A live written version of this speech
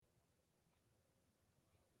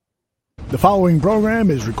The following program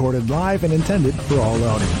is recorded live and intended for all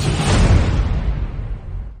audiences.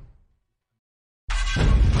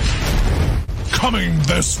 Coming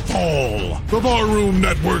this fall, the Barroom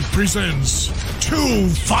Network presents two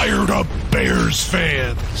fired-up Bears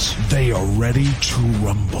fans. They are ready to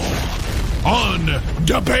rumble on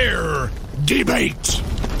the Bear Debate.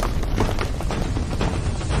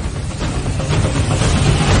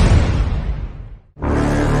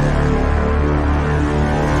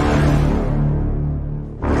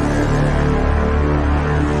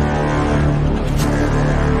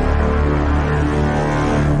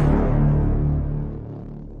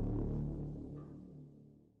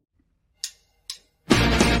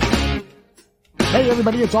 Hey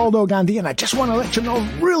everybody, it's Aldo Gandhi, and I just want to let you know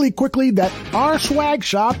really quickly that our swag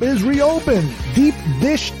shop is reopened.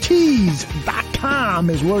 DeepDishTees.com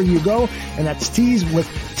is where you go, and that's tees with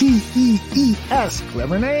T-E-E-S.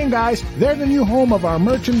 Clever name, guys. They're the new home of our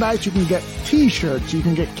merchandise. You can get t-shirts, you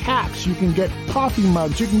can get caps, you can get coffee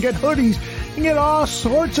mugs, you can get hoodies, you can get all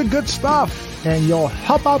sorts of good stuff, and you'll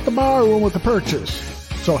help out the bar room with the purchase.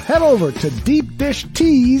 So head over to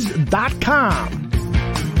DeepDishTees.com.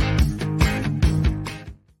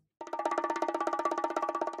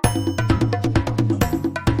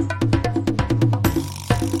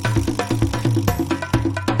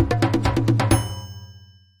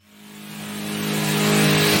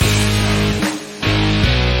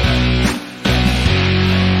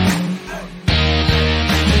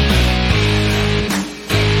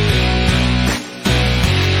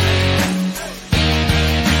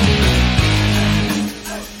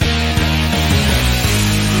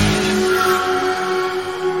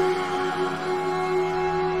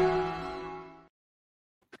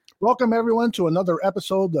 Welcome, everyone, to another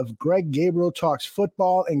episode of Greg Gabriel Talks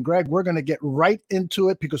Football. And, Greg, we're going to get right into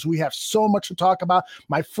it because we have so much to talk about.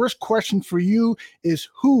 My first question for you is,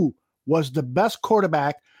 who was the best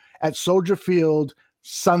quarterback at Soldier Field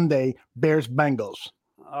Sunday, Bears-Bengals?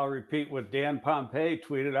 I'll repeat what Dan Pompei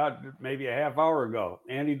tweeted out maybe a half hour ago.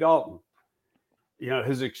 Andy Dalton. You know,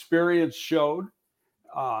 his experience showed.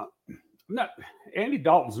 Andy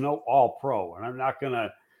Dalton's no all-pro, and I'm not going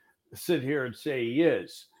to sit here and say he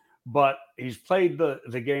is. But he's played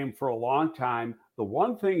the game for a long time. The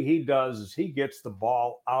one thing he does is he gets the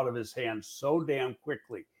ball out of his hands so damn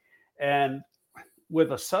quickly. And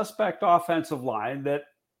with a suspect offensive line that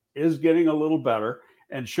is getting a little better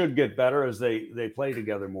and should get better as they play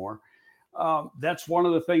together more, that's one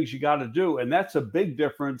of the things you got to do. And that's a big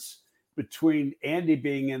difference between Andy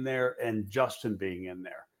being in there and Justin being in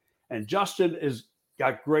there. And Justin has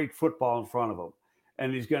got great football in front of him,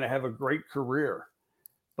 and he's going to have a great career.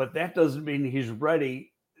 But that doesn't mean he's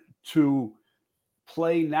ready to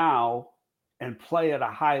play now and play at a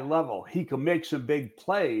high level. He can make some big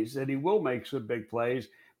plays, and he will make some big plays,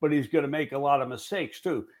 but he's going to make a lot of mistakes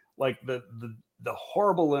too. Like the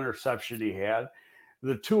horrible interception he had,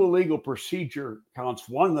 the two illegal procedure counts,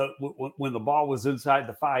 one that when the ball was inside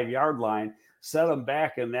the 5-yard line, set him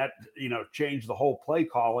back, and that, changed the whole play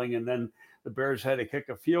calling. And then the Bears had to kick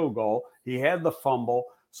a field goal. He had the fumble.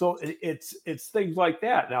 So it's things like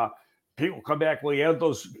that. Now, people come back, well, he had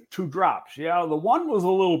those two drops. Yeah, the one was a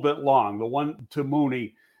little bit long. The one to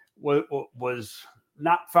Mooney was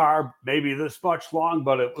not far, maybe this much long,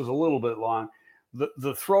 but it was a little bit long.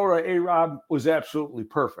 The throw to A-Rob was absolutely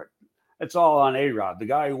perfect. It's all on A-Rob, the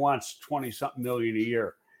guy who wants 20-something million a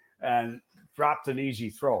year, and dropped an easy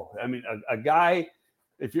throw. I mean, a guy,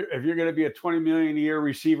 if you're going to be a $20 million a year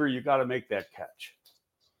receiver, you got to make that catch.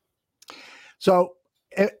 So,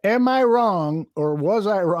 am I wrong, or was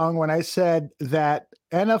I wrong when I said that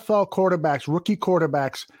NFL quarterbacks, rookie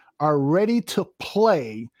quarterbacks, are ready to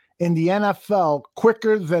play in the NFL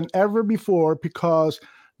quicker than ever before because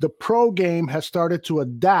the pro game has started to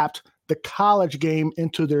adapt the college game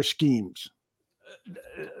into their schemes?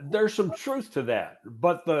 There's some truth to that,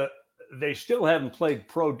 but they still haven't played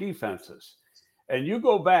pro defenses. And you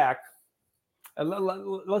go back, and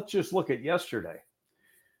let's just look at yesterday.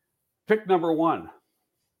 Pick number 1.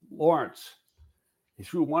 Lawrence. He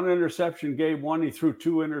threw one interception game one. He threw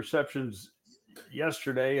 2 interceptions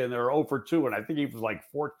yesterday, and they're 0 for 2. And I think he was like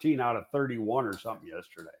 14 out of 31 or something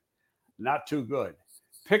yesterday. Not too good.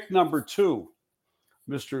 Pick number 2,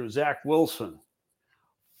 Mr. Zach Wilson.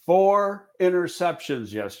 4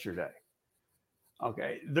 interceptions yesterday.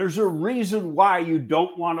 Okay. There's a reason why you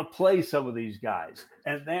don't want to play some of these guys.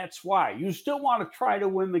 And that's why. You still want to try to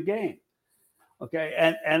win the game. Okay.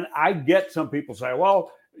 And I get some people say,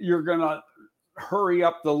 well, you're going to hurry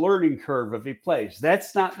up the learning curve if he plays.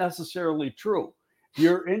 That's not necessarily true. If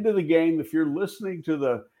you're into the game, if you're listening to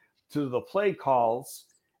the play calls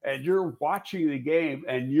and you're watching the game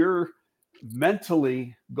and you're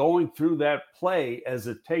mentally going through that play as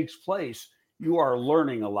it takes place, you are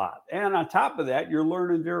learning a lot. And on top of that, you're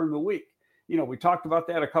learning during the week. We talked about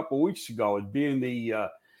that a couple of weeks ago as being the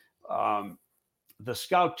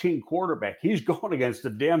scout team quarterback. He's going against a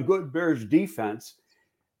damn good Bears defense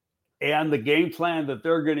and the game plan that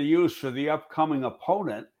they're going to use for the upcoming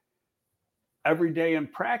opponent every day in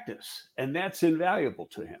practice. And that's invaluable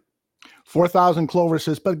to him. 4,000 Clover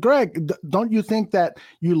says, but Greg, don't you think that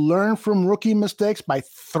you learn from rookie mistakes by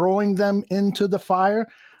throwing them into the fire?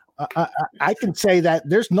 I can say that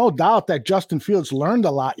there's no doubt that Justin Fields learned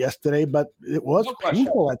a lot yesterday, but it was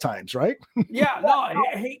painful at times, right? Yeah, no,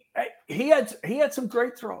 he had some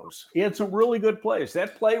great throws. He had some really good plays.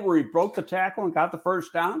 That play where he broke the tackle and got the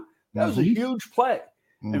first down, that was a huge play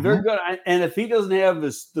and very good. And if he doesn't have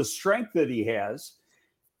the strength that he has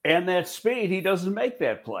and that speed, he doesn't make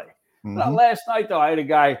that play. Last night, though, I had a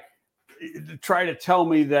guy try to tell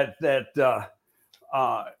me that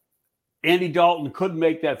Andy Dalton couldn't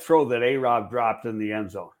make that throw that A-Rob dropped in the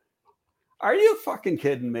end zone. Are you fucking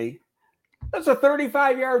kidding me? That's a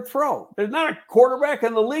 35-yard throw. There's not a quarterback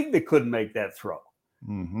in the league that couldn't make that throw.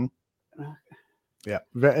 Yeah,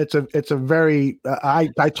 it's a very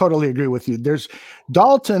I totally agree with you. There's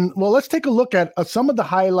Dalton. Well, let's take a look at some of the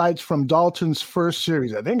highlights from Dalton's first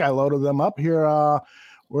series. I think I loaded them up here.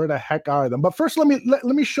 Where the heck are them? But first, let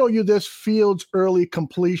me show you this Fields early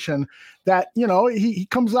completion that, he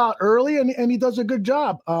comes out early and he does a good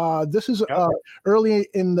job. This is early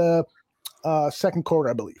in the second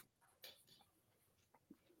quarter, I believe.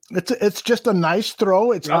 It's just a nice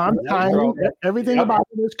throw. It's on time. Everything about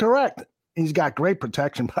it is correct. He's got great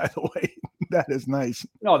protection, by the way. That is nice.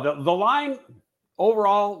 No, the line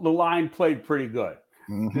overall, the line played pretty good.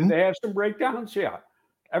 Did they have some breakdowns? Yeah.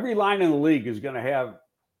 Every line in the league is going to have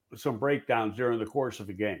some breakdowns during the course of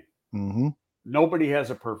the game. Nobody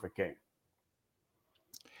has a perfect game.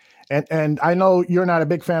 And I know you're not a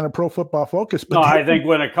big fan of Pro Football Focus, but I think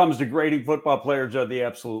when it comes to grading football players, are the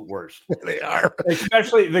absolute worst. They are,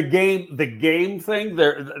 especially the game thing.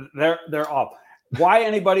 They're off. Why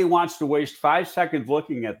anybody wants to waste 5 seconds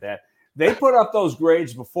looking at that? They put up those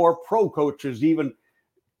grades before pro coaches even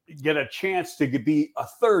get a chance to be a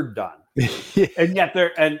third done, and yet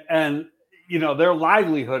they're and their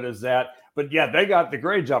livelihood is that. But yeah, they got the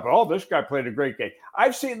grades up. Oh, this guy played a great game.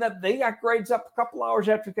 I've seen that they got grades up a couple hours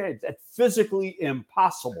after the game. That's physically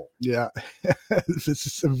impossible. Yeah, this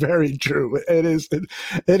is very true. It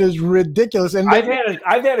is ridiculous. And I've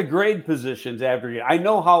had a grade positions after. I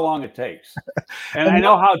know how long it takes, and I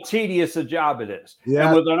know how tedious a job it is. Yeah.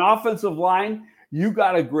 And with an offensive line, you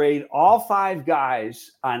got to grade all 5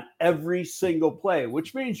 guys on every single play,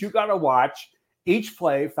 which means you got to watch each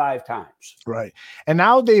play 5 times. Right. And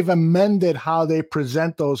now they've amended how they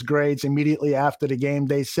present those grades immediately after the game.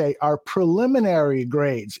 They say our preliminary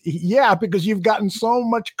grades. Yeah, because you've gotten so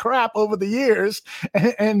much crap over the years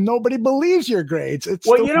and nobody believes your grades. It's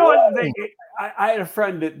well, you know what? I had a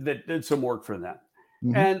friend that did some work for them.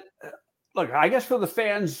 And look, I guess for the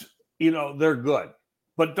fans, they're good.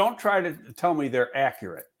 But don't try to tell me they're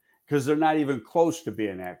accurate because they're not even close to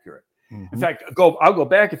being accurate. In fact, I'll go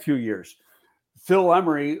back a few years. Phil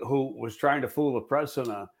Emery, who was trying to fool the press in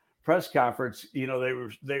a press conference,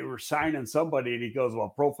 they were signing somebody, and he goes, "Well,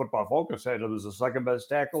 Pro Football Focus had him as the second best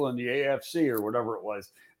tackle in the AFC or whatever it was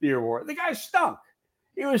the year before." The guy stunk.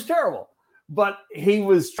 He was terrible, but he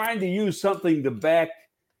was trying to use something to back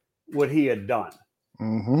what he had done.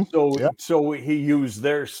 So he used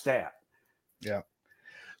their stat. Yeah.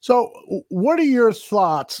 So what are your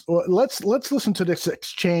thoughts? Let's listen to this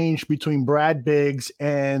exchange between Brad Biggs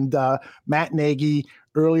and Matt Nagy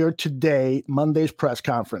earlier today, Monday's press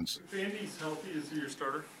conference. If Andy's healthy, is he your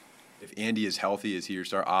starter? If Andy is healthy, is he your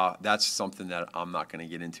starter? That's something that I'm not going to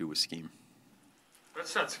get into with scheme.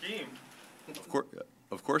 That's not scheme.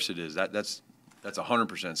 Of course it is. That's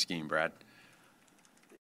 100% scheme, Brad.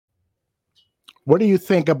 What do you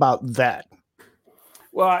think about that?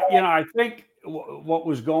 Well, I think what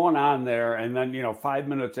was going on there, and then 5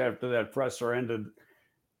 minutes after that presser ended,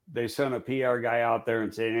 they sent a PR guy out there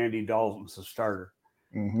and said Andy Dalton's the starter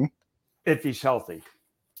if he's healthy.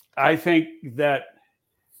 I think that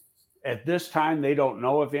at this time they don't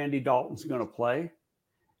know if Andy Dalton's going to play,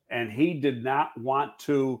 and he did not want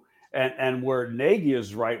to. And where Nagy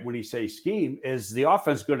is right when he says scheme is the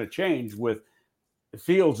offense going to change with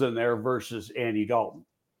Fields in there versus Andy Dalton.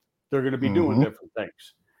 They're going to be doing different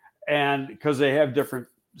things. And because they have different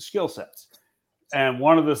skill sets. And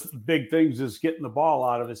one of the big things is getting the ball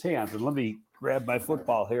out of his hands. And let me grab my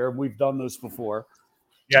football here. We've done this before.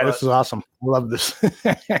 Yeah, this is awesome. I love this.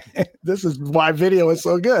 This is why video is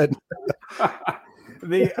so good.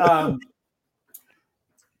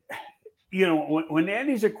 when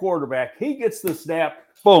Andy's a quarterback, he gets the snap,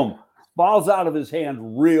 boom, ball's out of his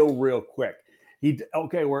hand real quick.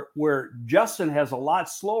 Where Justin has a lot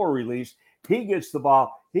slower release, he gets the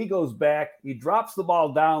ball, he goes back, he drops the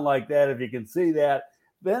ball down like that, if you can see that,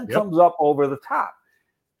 then comes up over the top.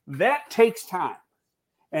 That takes time.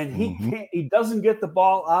 And he doesn't get the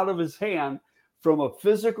ball out of his hand from a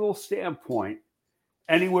physical standpoint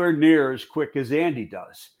anywhere near as quick as Andy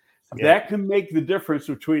does. Yeah. That can make the difference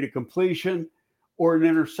between a completion or an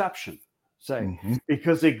interception,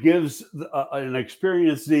 because it gives an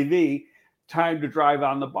experienced DB time to drive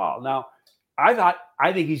on the ball. Now, I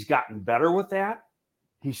think he's gotten better with that.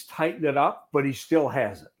 He's tightened it up, but he still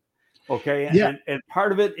has it. Okay. And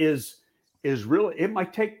part of it is really, it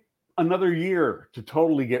might take another year to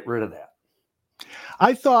totally get rid of that.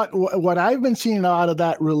 I thought what I've been seeing out of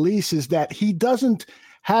that release is that he doesn't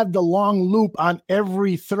have the long loop on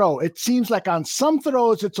every throw. It seems like on some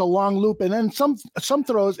throws it's a long loop, and then some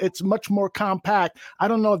throws it's much more compact. I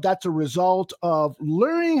don't know if that's a result of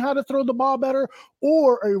learning how to throw the ball better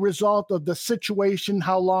or a result of the situation,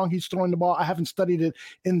 how long he's throwing the ball. I haven't studied it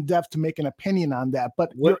in depth to make an opinion on that.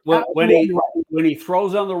 But when he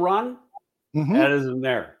throws on the run, that isn't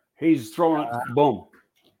there. He's throwing it, boom.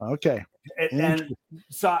 Okay. And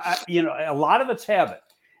so, a lot of it's habit,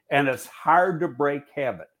 and it's hard to break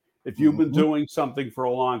habit. If you've been doing something for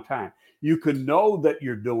a long time, you can know that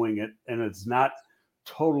you're doing it and it's not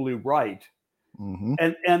totally right.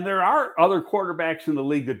 And there are other quarterbacks in the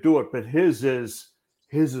league that do it, but his is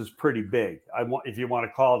pretty big. If you want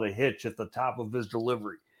to call it a hitch at the top of his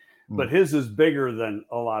delivery, but his is bigger than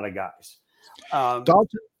a lot of guys.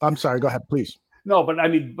 Dalton, I'm sorry, go ahead, please. No, but I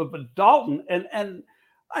mean, but Dalton, and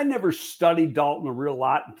I never studied Dalton a real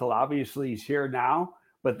lot until obviously he's here now.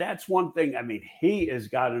 But that's one thing. I mean, he has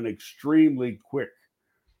got an extremely quick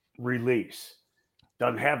release.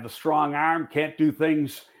 Doesn't have the strong arm. Can't do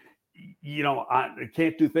things,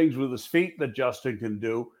 can't do things with his feet that Justin can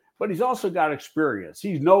do. But he's also got experience.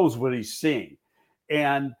 He knows what he's seeing.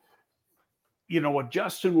 And, what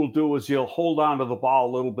Justin will do is he'll hold on to the ball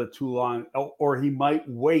a little bit too long, or he might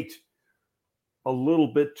wait a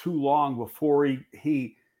little bit too long before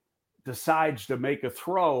he decides to make a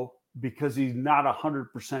throw, because he's not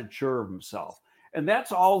 100% sure of himself. And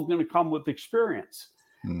that's all going to come with experience.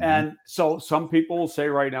 And so some people will say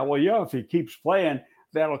right now, well, yeah, if he keeps playing,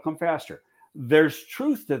 that'll come faster. There's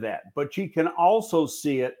truth to that, but you can also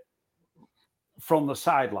see it from the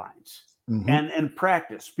sidelines and in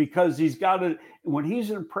practice, because he's got to, when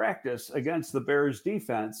he's in practice against the Bears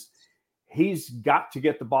defense, he's got to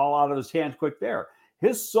get the ball out of his hands quick there.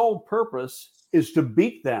 His sole purpose is to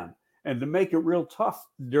beat them and to make it real tough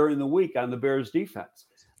during the week on the Bears defense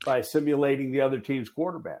by simulating the other team's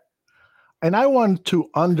quarterback. And I want to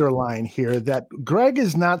underline here that Greg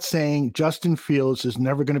is not saying Justin Fields is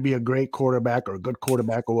never going to be a great quarterback or a good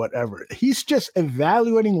quarterback or whatever. He's just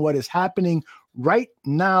evaluating what is happening right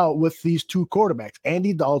now with these two quarterbacks,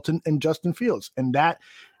 Andy Dalton and Justin Fields. And that,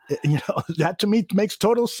 that to me makes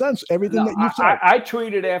total sense. Everything that you said. I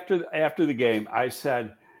tweeted after the game, I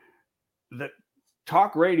said that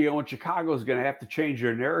talk radio in Chicago is going to have to change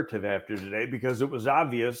their narrative after today, because it was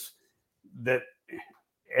obvious that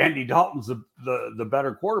Andy Dalton's the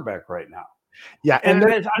better quarterback right now. Yeah. And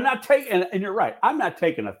I'm not taking, and you're right, I'm not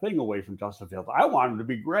taking a thing away from Justin Fields. I want him to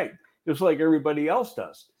be great, just like everybody else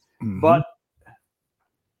does. But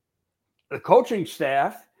the coaching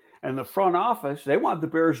staff and the front office, they want the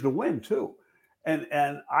Bears to win too.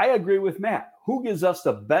 And I agree with Matt. Who gives us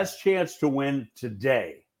the best chance to win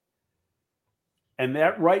today? And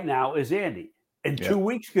that right now is Andy. In 2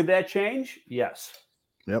 weeks, could that change? Yes.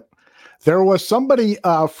 Yep. There was somebody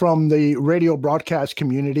from the radio broadcast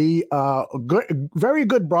community, a very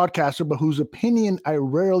good broadcaster, but whose opinion I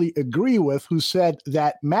rarely agree with, who said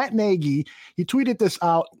that Matt Nagy, he tweeted this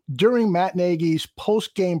out during Matt Nagy's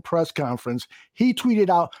post-game press conference. He tweeted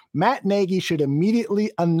out, Matt Nagy should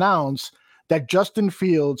immediately announce that Justin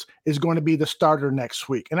Fields is going to be the starter next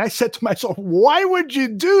week. And I said to myself, why would you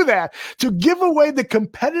do that? To give away the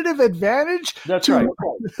competitive advantage? That's right.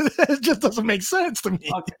 It just doesn't make sense to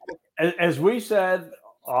me. Okay. As we said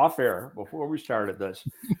off air before we started this,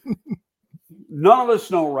 none of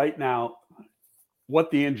us know right now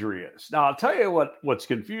what the injury is. Now, I'll tell you what's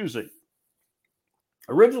confusing.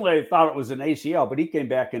 Originally, I thought it was an ACL, but he came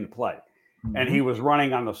back into play, and he was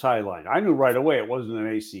running on the sideline. I knew right away it wasn't an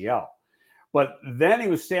ACL. But then he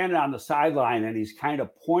was standing on the sideline, and he's kind of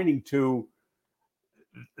pointing to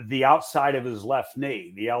the outside of his left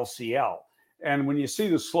knee, the LCL. And when you see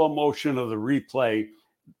the slow motion of the replay,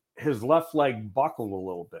 his left leg buckled a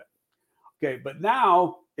little bit. Okay, but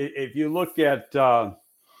now if you look at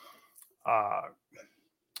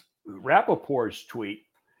Rappaport's tweet,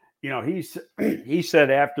 he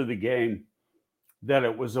said after the game that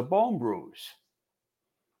it was a bone bruise.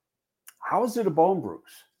 How is it a bone bruise?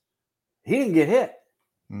 He didn't get hit.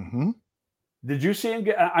 Mm-hmm. Did you see him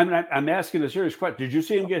get? I'm asking a serious question. Did you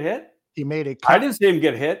see him get hit? He made a cut. I didn't see him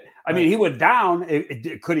get hit. I mean, he went down.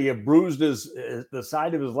 Could he have bruised the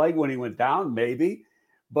side of his leg when he went down? Maybe,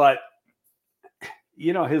 but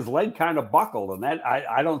his leg kind of buckled, and that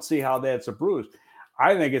I don't see how that's a bruise.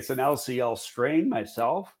 I think it's an LCL strain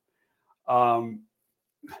myself. How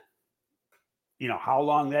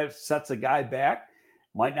long that sets a guy back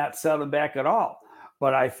might not set him back at all.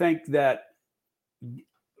 But I think that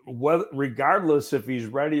regardless if he's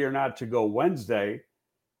ready or not to go Wednesday,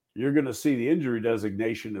 you're going to see the injury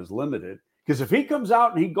designation is limited. Because if he comes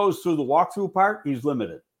out and he goes through the walkthrough part, he's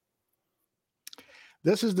limited.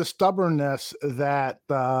 This is the stubbornness that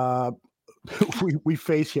we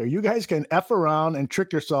face here. You guys can F around and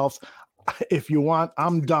trick yourselves if you want.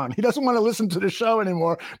 I'm done. He doesn't want to listen to the show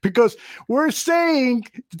anymore because we're saying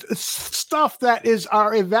stuff that is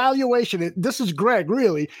our evaluation. This is Greg,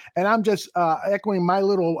 really, and I'm just echoing my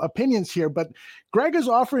little opinions here. But Greg is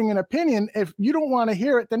offering an opinion. If you don't want to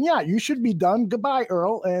hear it, then yeah, you should be done. Goodbye,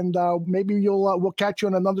 Earl, and maybe we'll catch you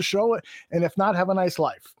on another show. And if not, have a nice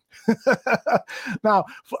life. Now,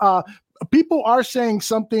 people are saying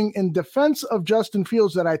something in defense of Justin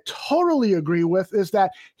Fields that I totally agree with, is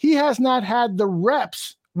that he has not had the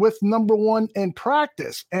reps with number one in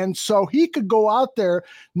practice. And so he could go out there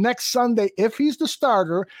next Sunday, if he's the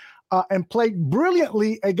starter, and play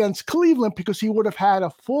brilliantly against Cleveland, because he would have had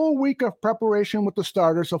a full week of preparation with the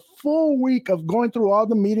starters, a full week of going through all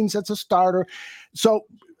the meetings as a starter. So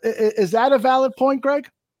is that a valid point, Greg?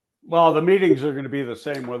 Well, the meetings are going to be the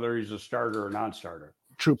same whether he's a starter or non-starter.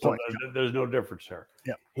 True point. So there's no difference there.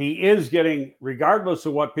 Yeah. He is getting, regardless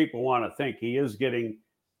of what people want to think, he is getting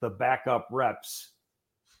the backup reps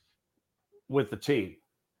with the team.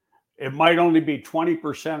 It might only be 20%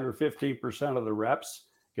 or 15% of the reps,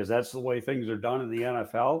 because that's the way things are done in the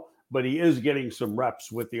NFL, but he is getting some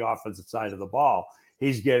reps with the offensive side of the ball.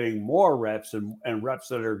 He's getting more reps and reps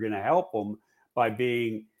that are going to help him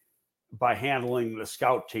by handling the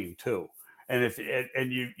scout team too. And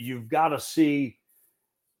you've got to see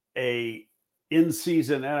a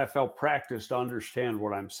in-season NFL practice to understand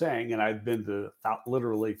what I'm saying. And I've been to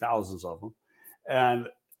literally thousands of them. And,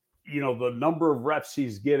 the number of reps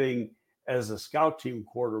he's getting as a scout team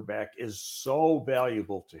quarterback is so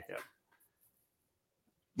valuable to him.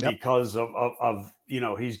 Yep. Because of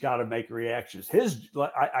he's got to make reactions.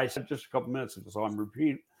 I said just a couple minutes ago, so I'm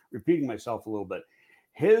repeating myself a little bit.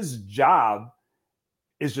 His job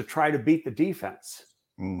is to try to beat the defense.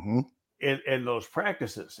 Mm-hmm. In those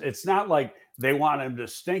practices. It's not like they want him to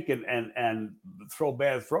stink and throw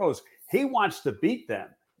bad throws. He wants to beat them.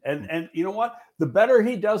 And you know what? The better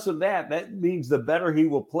he does of that means the better he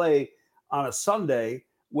will play on a Sunday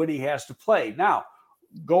when he has to play. Now,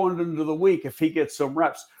 going into the week, if he gets some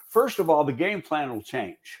reps, first of all, the game plan will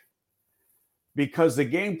change, because the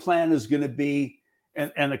game plan is going to be,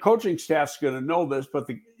 and the coaching staff's going to know this, but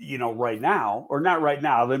right now, or not right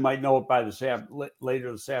now, they might know it by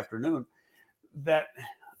later this afternoon, that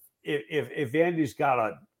if Andy's got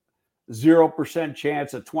a 0%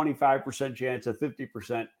 chance, a 25% chance, a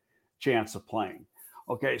 50% chance of playing,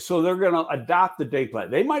 okay, so they're going to adopt the day plan.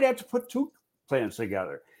 They might have to put two plans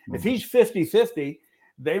together. Mm-hmm. If he's 50-50,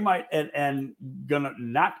 they might, and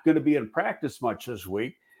not going to be in practice much this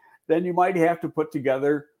week, then you might have to put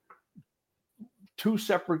together two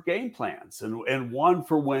separate game plans, and one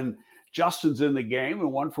for when Justin's in the game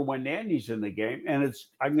and one for when Andy's in the game. And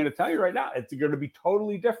I'm going to tell you right now, it's going to be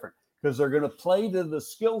totally different, because they're going to play to the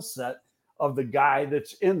skill set of the guy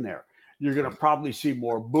that's in there. You're going to probably see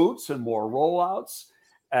more boots and more rollouts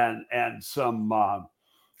and some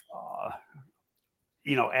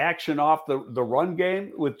action off the run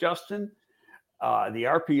game with Justin,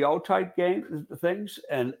 the RPO type game things,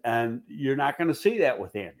 and you're not going to see that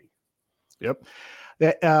with Andy. Yep.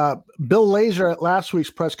 Bill Lazor at last week's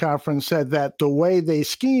press conference said that the way they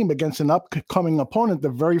scheme against an upcoming opponent, the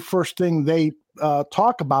very first thing they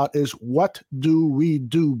talk about is, what do we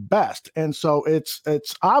do best? And so it's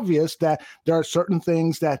obvious that there are certain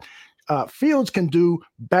things that Fields can do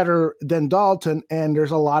better than Dalton, and there's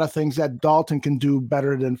a lot of things that Dalton can do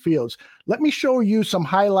better than Fields. Let me show you some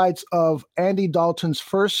highlights of Andy Dalton's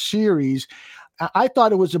first series. I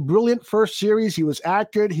thought it was a brilliant first series. He was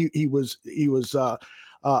accurate. He was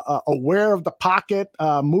aware of the pocket,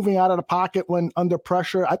 moving out of the pocket when under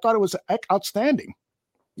pressure. I thought it was outstanding.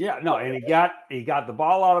 Yeah, no, and he got the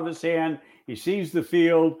ball out of his hand. He sees the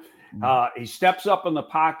field. He steps up in the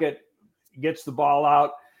pocket gets the ball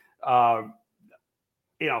out.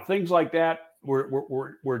 Things like that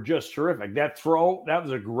were just terrific. That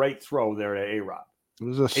was a great throw there to A-Rod.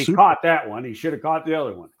 He caught that one. He should have caught the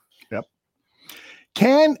other one. Yep.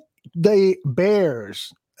 Can the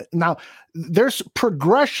Bears now? There's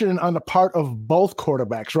progression on the part of both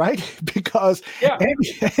quarterbacks, right? Because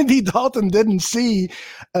Andy Dalton didn't see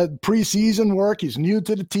preseason work. He's new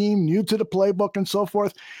to the team, new to the playbook, and so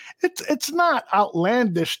forth. It's not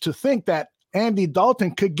outlandish to think that Andy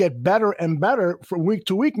Dalton could get better and better from week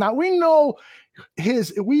to week. Now we know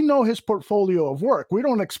his portfolio of work. We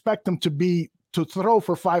don't expect him to throw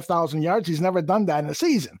for 5,000 yards. He's never done that in a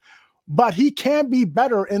season. But he can be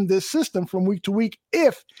better in this system from week to week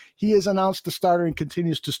if he is announced the starter and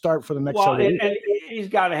continues to start for the next several weeks. And he's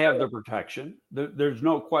got to have the protection. There's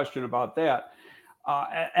no question about that.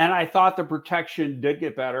 And I thought the protection did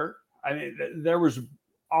get better. I mean, there was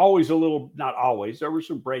always not always. There were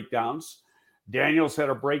some breakdowns. Daniels had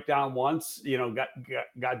a breakdown once,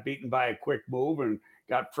 got beaten by a quick move and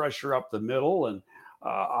got pressure up the middle. And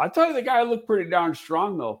I tell you, the guy looked pretty darn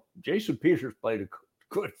strong, though. Jason Peters played a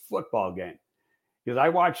good football game, because I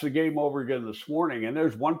watched the game over again this morning, and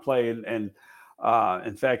there's one play, and in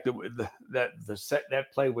fact, that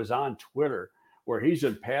play was on Twitter, where he's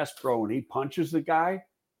in pass pro and he punches the guy,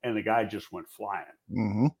 and the guy just went flying.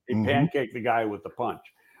 Mm-hmm. He pancaked the guy with the punch.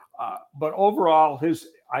 But overall,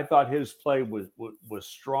 I thought his play was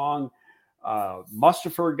strong.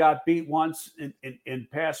 Mustipher got beat once in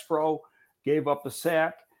pass pro, gave up a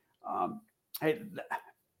sack.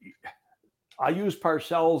 I use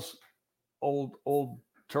Parcells' old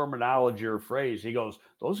terminology or phrase. He goes,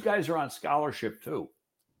 "Those guys are on scholarship too."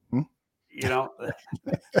 They're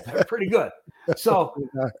pretty good. So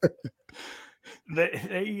they're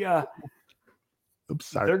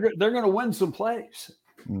going to win some plays.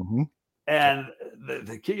 Mm-hmm. And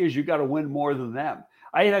the key is you got to win more than them.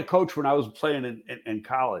 I had a coach when I was playing in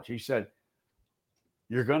college. He said,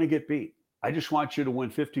 "You're going to get beat. I just want you to win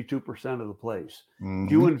 52% of the plays. Mm-hmm.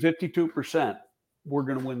 If you win 52%, we're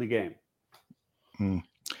going to win the game."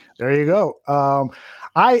 There you go.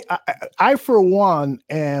 I for one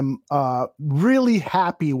am really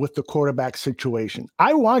happy with the quarterback situation.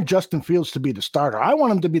 I want Justin Fields to be the starter. I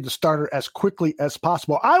want him to be the starter as quickly as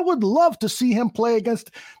possible. I would love to see him play against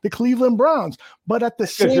the Cleveland Browns, but at the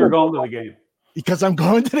same time, you're going to the game. Because I'm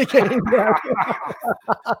going to the game.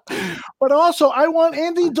 But also, I want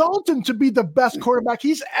Andy Dalton to be the best quarterback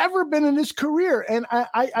he's ever been in his career. And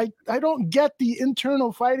I don't get the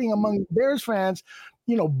internal fighting among Bears fans,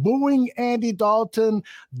 booing Andy Dalton,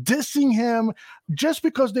 dissing him just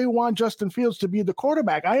because they want Justin Fields to be the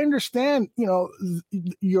quarterback. I understand,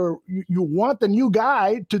 you want the new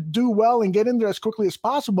guy to do well and get in there as quickly as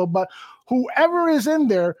possible, but whoever is in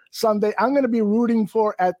there Sunday, I'm going to be rooting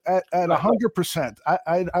for at 100%.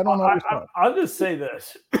 I don't know. I'll just say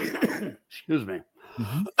this. Excuse me.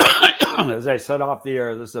 Mm-hmm. As I said off the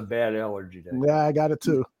air, this is a bad allergy day. Yeah, I got it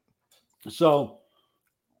too. So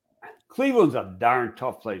Cleveland's a darn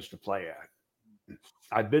tough place to play at.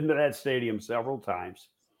 I've been to that stadium several times.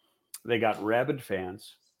 They got rabid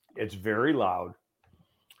fans. It's very loud.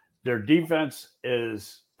 Their defense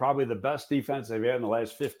is probably the best defense they've had in the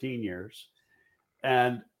last 15 years.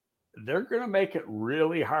 And they're going to make it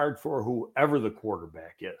really hard for whoever the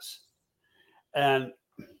quarterback is. And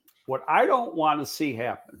what I don't want to see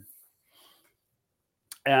happen,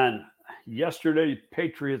 and yesterday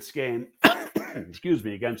Patriots game, excuse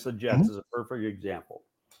me, against the Jets is a perfect example.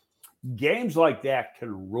 Games like that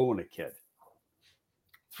can ruin a kid.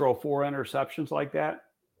 Throw 4 interceptions like that.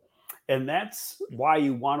 And that's why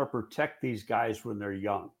you want to protect these guys when they're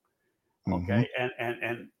young. Okay. Mm-hmm.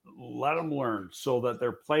 And let them learn so that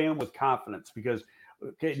they're playing with confidence, because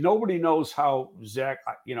nobody knows how Zach,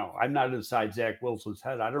 I'm not inside Zach Wilson's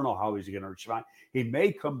head. I don't know how he's going to respond. He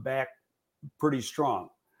may come back pretty strong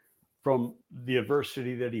from the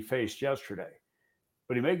adversity that he faced yesterday,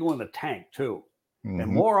 but he may go in the tank too. Mm-hmm.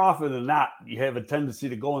 And more often than not, you have a tendency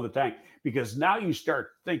to go in the tank because now you start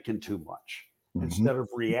thinking too much instead of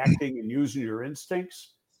reacting and using your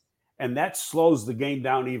instincts. And that slows the game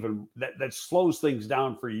down even. That slows things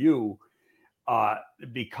down for you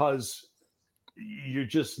because you're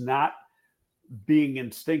just not being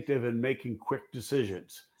instinctive and making quick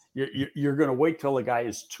decisions. You're going to wait till the guy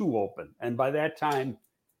is too open. And by that time,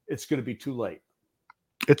 it's going to be too late.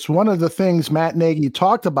 It's one of the things Matt Nagy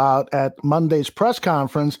talked about at Monday's press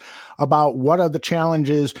conference about what are the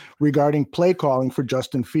challenges regarding play calling for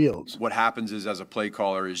Justin Fields. What happens is, as a play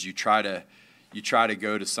caller, is you try to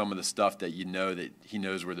go to some of the stuff that that he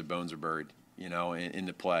knows where the bones are buried.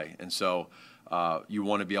 into play. And so you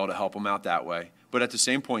want to be able to help them out that way. But at the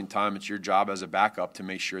same point in time, it's your job as a backup to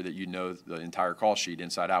make sure that you know the entire call sheet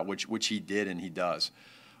inside out, which he did and he does.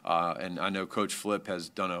 And I know Coach Flip has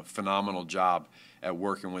done a phenomenal job at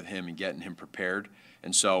working with him and getting him prepared.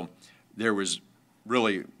 And so there was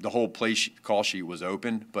really the whole call sheet was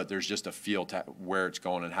open, but there's just a feel to where it's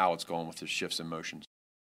going and how it's going with the shifts and motions.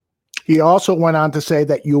 He also went on to say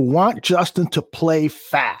that you want Justin to play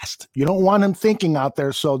fast. You don't want him thinking out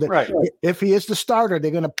there, so that if he is the starter, they're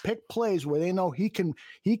going to pick plays where they know he can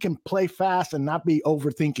play fast and not be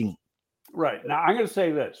overthinking. Right. Now I'm going to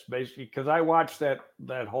say this basically because I watched that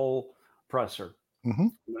whole presser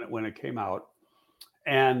when it came out,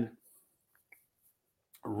 and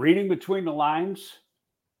reading between the lines,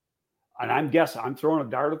 and I'm throwing a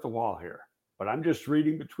dart at the wall here, but I'm just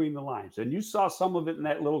reading between the lines. And you saw some of it in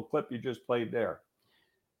that little clip you just played there.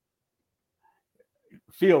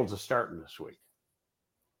 Fields is starting this week.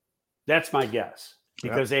 That's my guess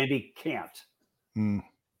because Andy can't.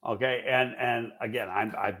 Okay. And again,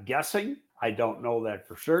 I'm guessing. I don't know that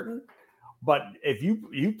for certain. But if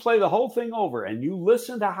you play the whole thing over and you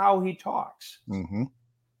listen to how he talks,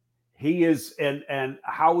 he is and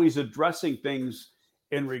how he's addressing things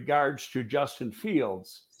in regards to Justin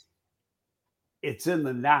Fields, it's in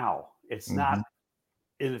the now. It's not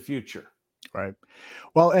in the future. Right.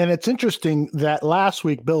 Well, and it's interesting that last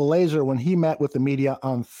week, Bill Lazor, when he met with the media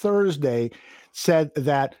on Thursday, said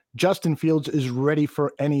that Justin Fields is ready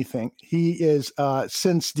for anything. He is,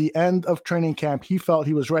 since the end of training camp, he felt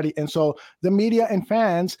he was ready. And so the media and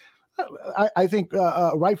fans, I think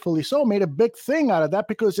rightfully so, made a big thing out of that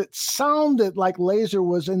because it sounded like Lazor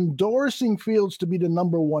was endorsing Fields to be the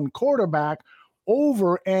number one quarterback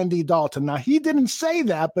over Andy Dalton. Now, he didn't say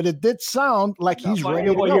that, but it did sound like he's ready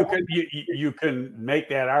to go. You can make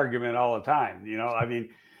that argument all the time, I mean,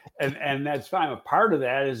 and that's fine. A part of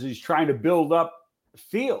that is he's trying to build up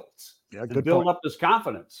Fields, to build up his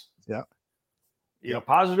confidence.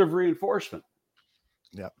 Positive reinforcement.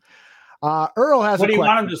 Earl has what do you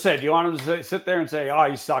want him to say? Do you want him to sit there and say, oh,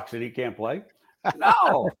 he sucks and he can't play?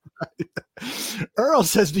 No. Earl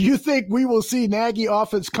says, do you think we will see Nagy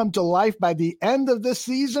offense come to life by the end of this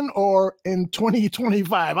season or in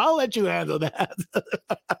 2025? I'll let you handle that.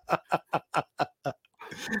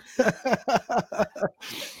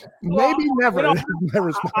 Maybe never.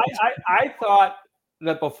 I thought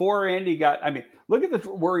that before Andy look at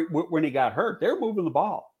when he got hurt, they're moving the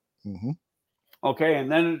ball. Okay.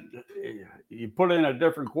 And then you put in a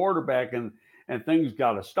different quarterback and things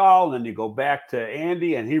got a stall. And then you go back to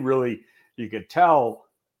Andy and you could tell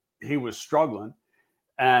he was struggling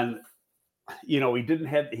and, he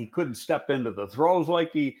couldn't step into the throws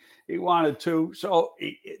like he wanted to. So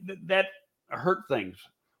that hurt things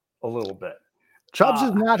a little bit. Chubbs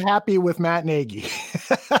is not happy with Matt Nagy.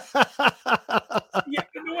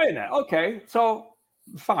 Wait a minute. Okay. So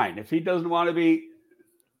fine. If he doesn't want to be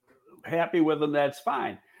happy with him, that's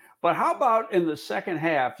fine. But how about in the second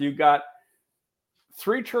half, you got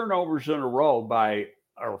 3 turnovers in a row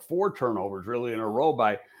or 4 turnovers really in a row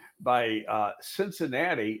by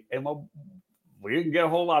Cincinnati. And we didn't get a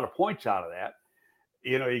whole lot of points out of that.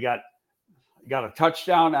 You got a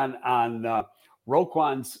touchdown on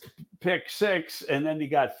Roquan's pick 6, and then you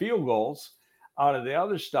got field goals out of the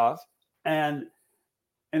other stuff. And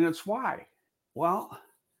it's why? Well,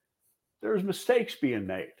 there's mistakes being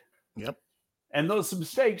made. Yep. And those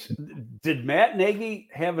mistakes, did Matt Nagy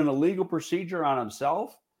have an illegal procedure on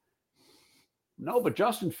himself? No, but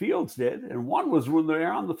Justin Fields did. And one was when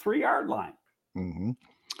they're on the 3-yard line.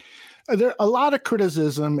 There's a lot of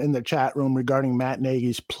criticism in the chat room regarding Matt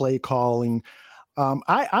Nagy's play calling.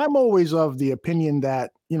 I'm always of the opinion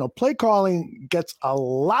that, play calling gets a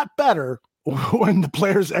lot better when the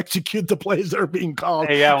players execute the plays that are being called.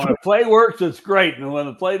 Hey, when a play works, it's great. And when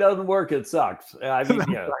the play doesn't work, it sucks. I mean,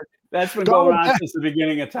 that's been going on since the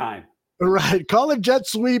beginning of time. Right. Call a jet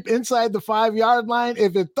sweep inside the 5-yard line.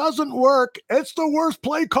 If it doesn't work, it's the worst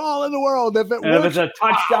play call in the world. If it's a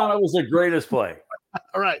touchdown, it was the greatest play.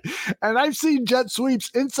 All right. And I've seen jet sweeps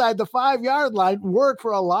inside the 5-yard line work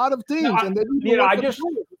for a lot of teams.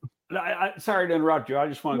 Sorry to interrupt you. I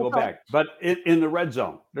just want to go back. But in the red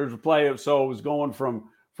zone, there's a play. So it was going from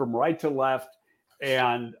right to left.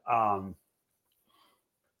 And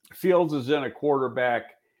Fields is in a quarterback.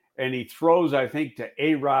 And he throws, I think, to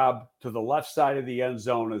A-Rob to the left side of the end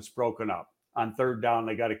zone. It's broken up. On 3rd down,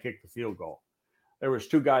 they got to kick the field goal. There was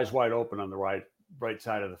 2 guys wide open on the right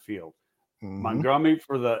side of the field. Montgomery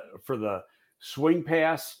for the swing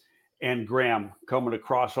pass, and Graham coming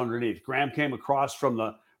across underneath. Graham came across from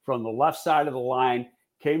the left side of the line,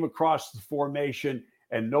 came across the formation,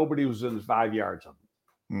 and nobody was in 5 yards of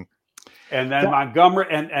him. And then Yeah. Montgomery,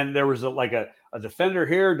 and there was a defender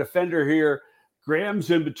here. Graham's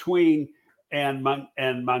in between, and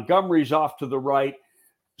Montgomery's off to the right.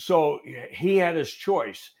 So he had his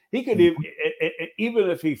choice. He could even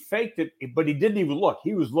if he faked it, but he didn't even look.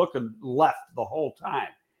 He was looking left the whole time.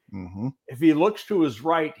 Mm-hmm. If he looks to his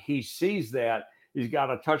right, he sees that he's got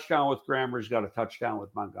a touchdown with Graham, or he's got a touchdown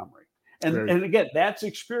with Montgomery. And again, that's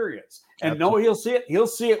experience. And no, he'll see it. He'll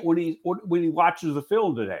see it when he watches the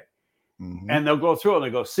film today. Mm-hmm. And they'll go through and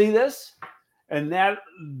they go, see this? And that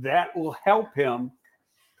will help him.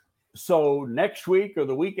 So next week or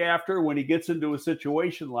the week after, when he gets into a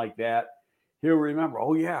situation like that, he'll remember,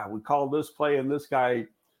 oh yeah, we called this play and this guy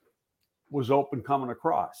was open coming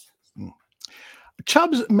across.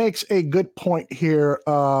 Chubbs makes a good point here.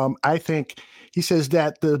 I think he says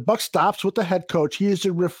that the buck stops with the head coach. He is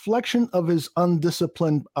a reflection of his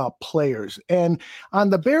undisciplined players. And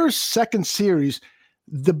on the Bears' second series,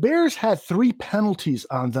 the Bears had 3 penalties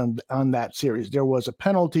on them on that series. There was a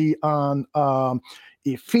penalty on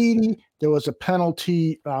Ifedi. There was a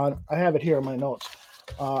penalty on, I have it here in my notes.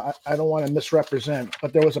 I don't want to misrepresent,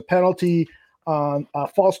 but there was a penalty on a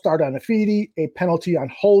false start on Ifedi, a penalty on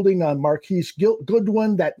holding on Marquise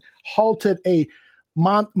Goodwin that halted a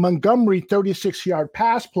Montgomery 36-yard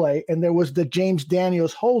pass play, and there was the James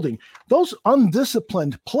Daniels holding. Those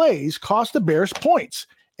undisciplined plays cost the Bears points.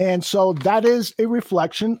 And so that is a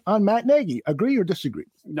reflection on Matt Nagy. Agree or disagree?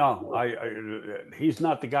 No, he's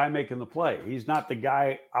not the guy making the play. He's not the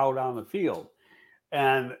guy out on the field.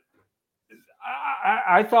 And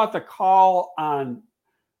I thought the call on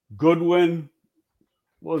Goodwin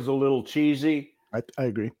was a little cheesy. I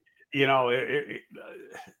agree. You know,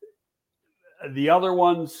 the other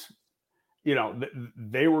ones, you know,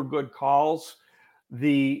 they were good calls.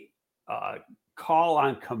 The call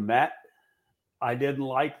on Kmet, I didn't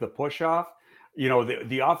like the push off. You know,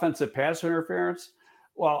 the offensive pass interference.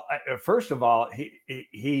 Well, first of all,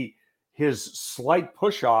 his slight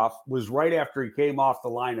push off was right after he came off the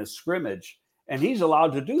line of scrimmage, and he's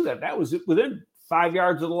allowed to do that. That was within 5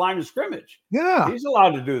 yards of the line of scrimmage. Yeah, he's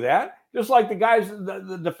allowed to do that. Just like the guys,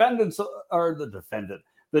 the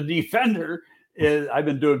defender is. I've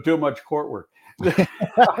been doing too much court work. The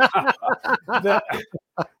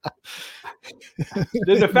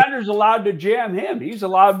defender's allowed to jam him. He's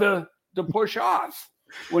allowed to push off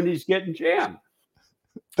when he's getting jammed.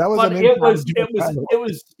 That was but it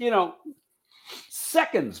was, you know,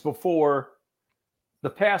 seconds before the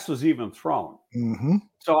pass was even thrown. Mm-hmm.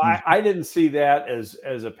 So I didn't see that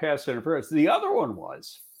as a pass interference. The other one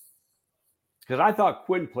was, because I thought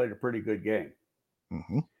Quinn played a pretty good game.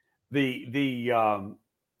 Mm-hmm.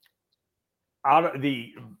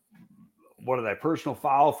 Personal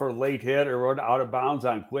foul for late hit or out of bounds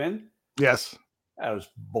on Quinn? Yes. That was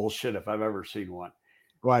bullshit if I've ever seen one.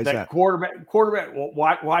 Why is that? Quarterback,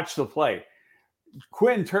 watch the play.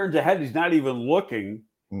 Quinn turns ahead. He's not even looking.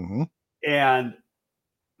 Mm-hmm. And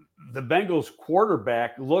the Bengals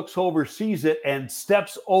quarterback looks over, sees it, and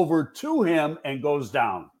steps over to him and goes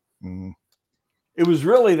down. Mm-hmm. It was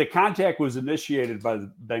really, the contact was initiated by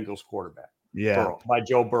the Bengals quarterback. Yeah. By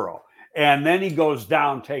Joe Burrow. And then he goes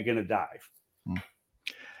down taking a dive.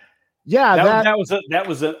 Yeah. That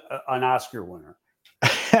was an Oscar winner.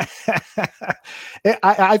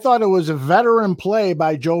 I thought it was a veteran play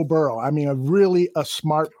by Joe Burrow. I mean, a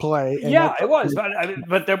smart play. And yeah, it was.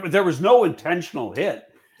 But there was no intentional hit.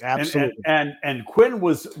 Absolutely. And Quinn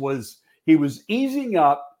was easing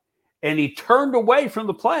up, and he turned away from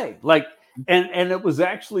the play. And it was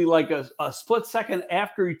actually like a split second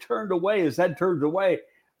after he turned away, his head turned away,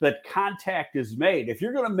 that contact is made. If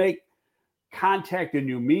you're going to make contact and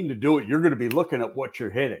you mean to do it, you're going to be looking at what you're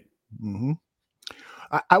hitting. Mm-hmm.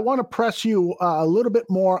 I want to press you a little bit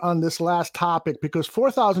more on this last topic, because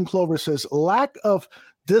 4,000 Clover says lack of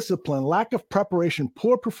discipline, lack of preparation,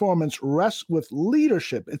 poor performance rests with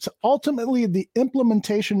leadership. It's ultimately the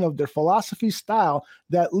implementation of their philosophy style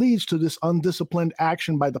that leads to this undisciplined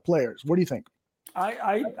action by the players. What do you think?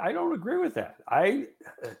 I don't agree with that.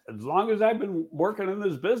 As long as I've been working in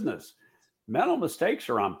this business, mental mistakes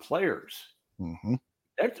are on players. Mm-hmm.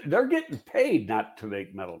 They're getting paid not to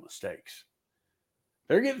make mental mistakes.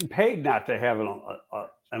 They're getting paid not to have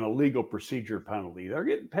an illegal procedure penalty. They're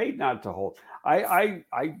getting paid not to hold. I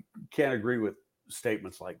can't agree with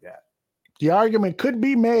statements like that. The argument could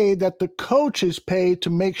be made that the coach is paid to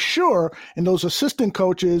make sure, and those assistant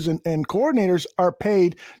coaches and coordinators are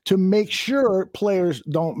paid to make sure players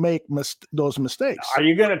don't make those mistakes. Are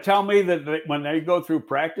you going to tell me that when they go through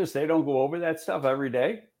practice, they don't go over that stuff every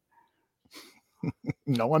day?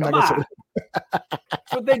 No, I'm not going to say that.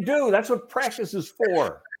 That's what they do. That's what practice is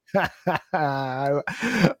for. All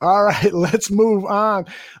right, let's move on.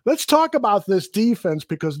 Let's talk about this defense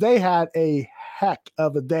because they had a heck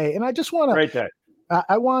of a day. And I just want to Great day.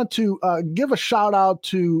 I want to give a shout out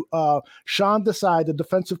to Sean Desai, the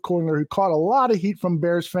defensive coordinator, who caught a lot of heat from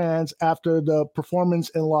Bears fans after the performance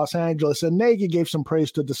in Los Angeles. And Nagy gave some praise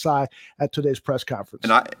to Desai at today's press conference.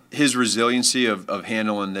 And his resiliency of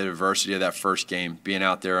handling the adversity of that first game, being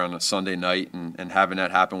out there on a Sunday night and having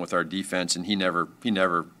that happen with our defense, and he never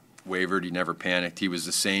wavered, he never panicked. He was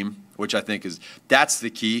the same, which I think that's the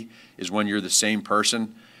key, is when you're the same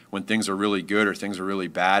person. When things are really good or things are really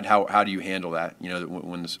bad, how do you handle that?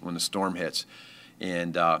 When the storm hits,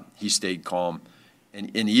 and he stayed calm,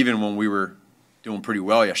 and even when we were doing pretty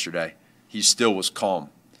well yesterday, he still was calm,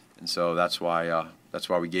 and so that's why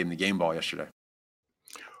we gave him the game ball yesterday.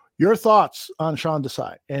 Your thoughts on Sean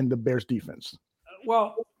Desai and the Bears defense?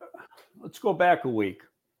 Well, let's go back a week,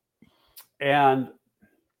 and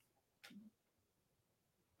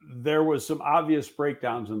there was some obvious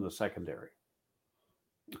breakdowns in the secondary.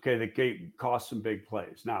 Okay, that cost some big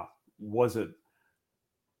plays. Now, was it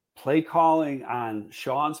play calling on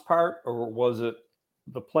Sean's part or was it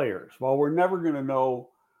the players? Well, we're never going to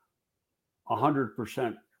know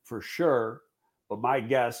 100% for sure, but my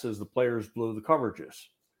guess is the players blew the coverages.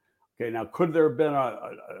 Okay, now could there have been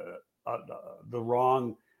the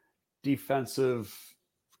wrong defensive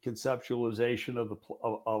conceptualization of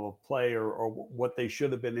a play or what they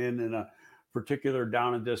should have been in a particular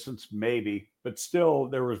down and distance? Maybe, but still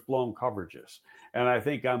there was blown coverages. And I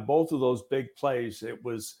think on both of those big plays, it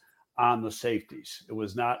was on the safeties. It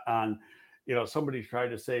was not on, somebody tried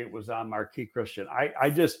to say it was on Marquis Christian. I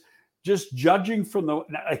just judging from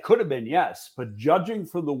it could have been, yes, but judging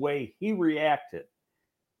from the way he reacted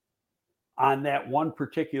on that one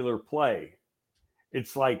particular play,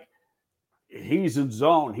 it's like he's in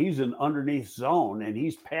zone, he's in underneath zone, and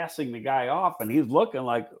he's passing the guy off and he's looking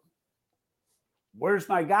like, where's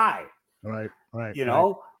my guy? Right.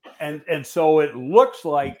 And so it looks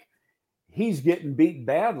like he's getting beat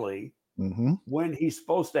badly when he's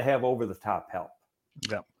supposed to have over the top help.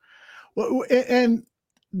 Yeah. Well, and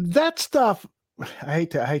that stuff, I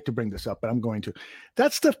hate to bring this up, but I'm going to.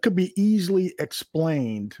 That stuff could be easily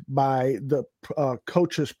explained by the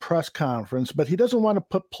coach's press conference, but he doesn't want to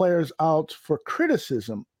put players out for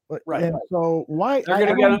criticism. Right. And so why?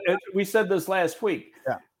 We said this last week.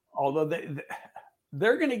 Yeah. Although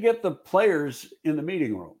they're going to get the players in the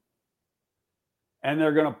meeting room and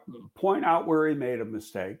they're going to point out where he made a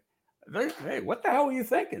mistake. Hey, what the hell are you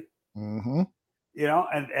thinking? Mm-hmm.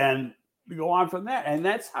 And go on from that. And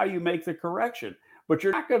that's how you make the correction. But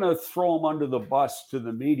you're not going to throw them under the bus to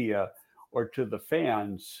the media or to the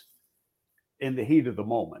fans in the heat of the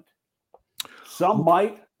moment. Some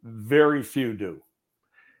might, very few do.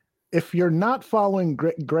 If you're not following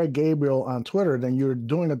Greg Gabriel on Twitter, then you're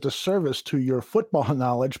doing a disservice to your football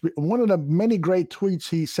knowledge. One of the many great tweets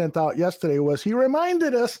he sent out yesterday was he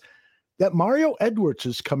reminded us that Mario Edwards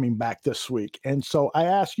is coming back this week. And so I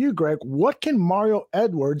ask you, Greg, what can Mario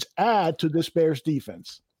Edwards add to this Bears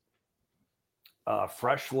defense?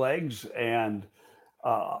 Fresh legs and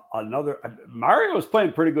Mario was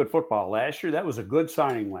playing pretty good football last year. That was a good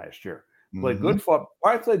signing last year. Played good football.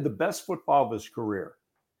 Probably played the best football of his career.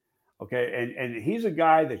 Okay, and he's a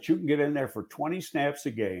guy that you can get in there for 20 snaps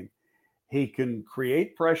a game. He can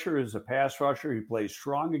create pressure as a pass rusher. He plays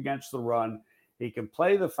strong against the run. He can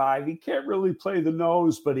play the 5. He can't really play the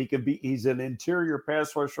nose, but he's an interior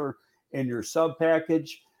pass rusher in your sub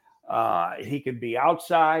package. He can be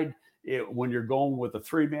outside when you're going with a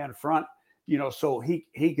 3-man front. So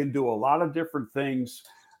he can do a lot of different things.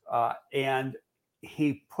 And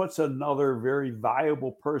he puts another very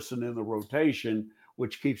viable person in the rotation,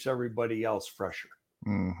 which keeps everybody else fresher.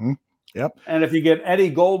 Mm-hmm. Yep. And if you get Eddie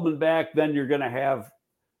Goldman back, then you're going to have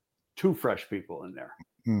 2 fresh people in there.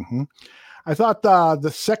 Mm-hmm. I thought the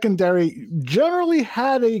secondary generally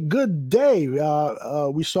had a good day.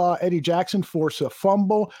 We saw Eddie Jackson force a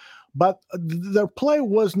fumble, but their play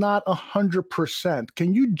was not 100%.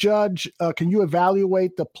 Can you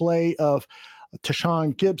evaluate the play of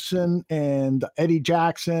Tashawn Gibson and Eddie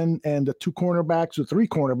Jackson and the 2 cornerbacks or 3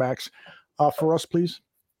 cornerbacks for us, please?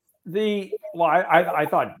 I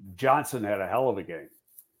thought Johnson had a hell of a game.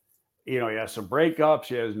 He has some breakups.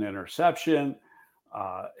 He has an interception.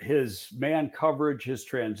 His man coverage, his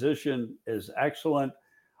transition is excellent.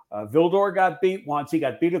 Vildor got beat once. He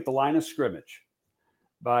got beat at the line of scrimmage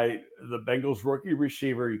by the Bengals rookie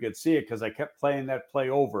receiver. You could see it because I kept playing that play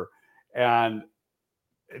over. And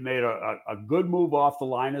it made a good move off the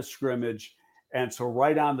line of scrimmage. And so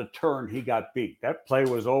right on the turn, he got beat. That play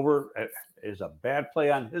was over. It is a bad play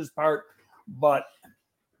on his part. But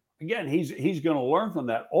again, he's going to learn from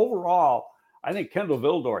that. Overall, I think Kendall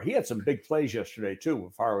Vildor, he had some big plays yesterday too,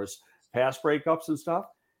 as far as pass breakups and stuff.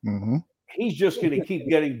 Mm-hmm. He's just going to keep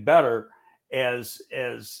getting better as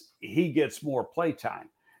he gets more play time.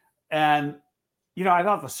 And, I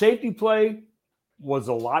thought the safety play was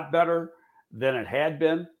a lot better than it had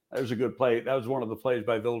been. That was a good play. That was one of the plays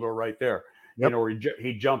by Vildor right there. Yep. Where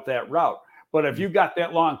he jumped that route. But if you got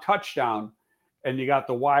that long touchdown and you got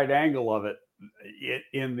the wide angle of it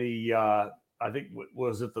in the, I think,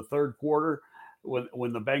 was it the third quarter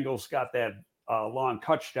when the Bengals got that long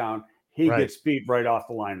touchdown, he gets beat right off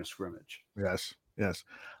the line of scrimmage. Yes. And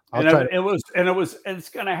it's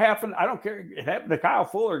going to happen. I don't care. It happened to Kyle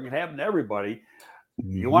Fuller. It can happen to everybody.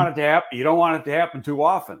 Mm-hmm. You want it to happen. You don't want it to happen too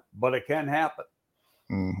often, but it can happen.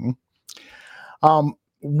 Mm-hmm.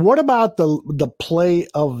 What about the play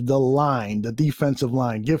of the line, the defensive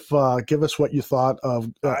line? Give us what you thought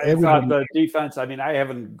of. I thought the defense. I mean, I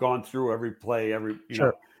haven't gone through every play.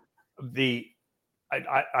 Sure.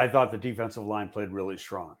 I thought the defensive line played really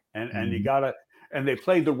strong, and you gotta, and they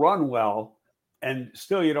played the run well, and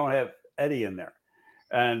still you don't have Eddie in there,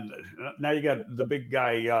 and now you got the big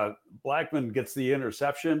guy Blackman gets the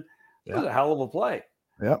interception. It was a hell of a play,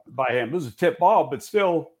 by him. It was a tip ball, but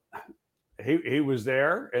still. He was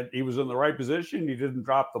there and he was in the right position. He didn't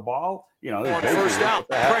drop the ball. First down.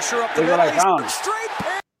 Pressure up the middle. Straight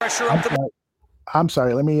pressure up the middle. I'm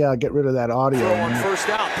sorry. Let me get rid of that audio. On first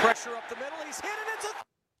down. Pressure up the middle. He's hit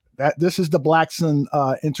it. This is the Blackson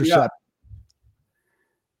intercept.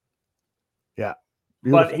 Yeah.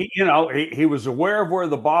 But he was aware of where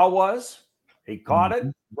the ball was. He caught it,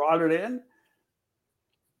 brought it in.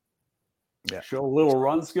 Yeah. Show a little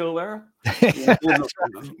run skill there.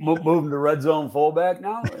 Moving to red zone fullback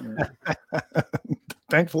now.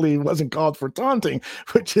 Thankfully, he wasn't called for taunting,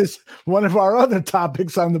 which is one of our other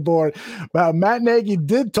topics on the board. Matt Nagy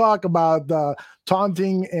did talk about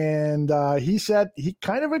taunting, and he said he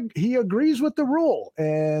agrees with the rule.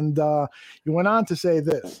 And he went on to say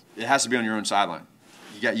this: it has to be on your own sideline.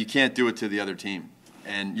 You can't do it to the other team,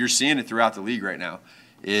 and you're seeing it throughout the league right now.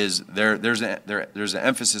 There's an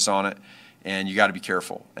emphasis on it. And you got to be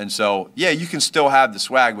careful. And so, you can still have the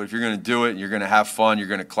swag, but if you're going to do it, you're going to have fun, you're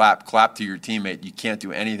going to clap to your teammate. You can't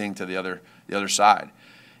do anything to the other side.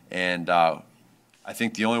 And I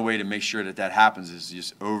think the only way to make sure that happens is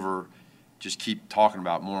just keep talking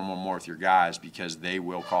about more and more with your guys, because they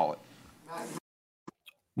will call it.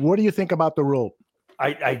 What do you think about the rule?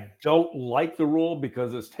 I don't like the rule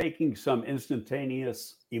because it's taking some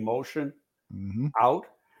instantaneous emotion out,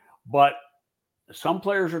 but some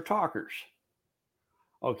players are talkers.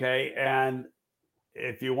 Okay. And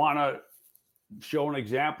if you want to show an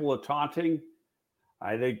example of taunting,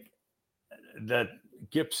 I think that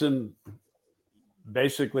Gibson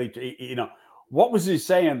basically, what was he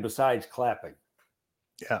saying besides clapping?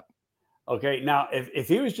 Yeah. Okay. Now, if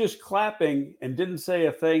he was just clapping and didn't say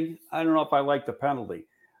a thing, I don't know if I like the penalty.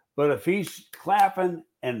 But if he's clapping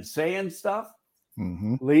and saying stuff,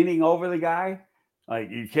 leaning over the guy,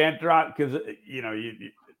 like you can't drop because,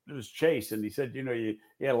 it was Chase, and he said, you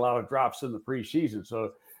had a lot of drops in the preseason.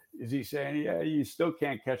 So is he saying, you still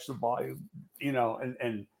can't catch the ball,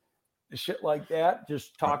 and shit like that,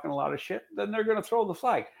 just talking a lot of shit, then they're going to throw the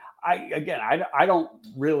flag. I don't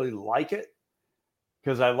really like it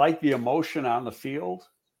because I like the emotion on the field,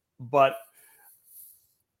 but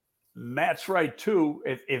Matt's right too.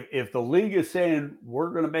 If the league is saying we're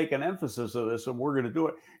going to make an emphasis of this and we're going to do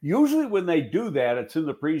it, usually when they do that, it's in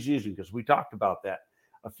the preseason, because we talked about that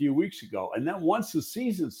a few weeks ago. And then once the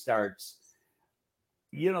season starts,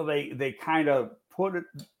 they kind of put it,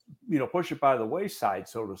 push it by the wayside,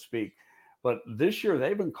 so to speak. But this year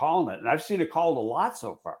they've been calling it, and I've seen it called a lot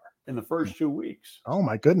so far in the first 2 weeks. Oh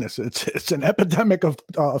my goodness, it's an epidemic of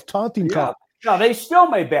taunting. Yeah. Now they still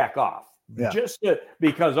may back off. Yeah.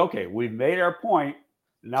 Because, okay, we've made our point.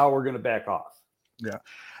 Now we're going to back off. Yeah.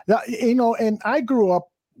 Now, and I grew up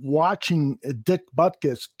watching Dick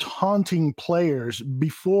Butkus taunting players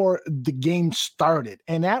before the game started,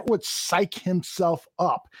 and that would psych himself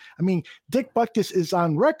up. I mean, Dick Butkus is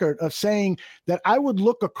on record of saying that I would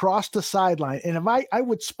look across the sideline, and if I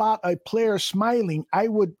would spot a player smiling, I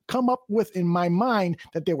would come up with in my mind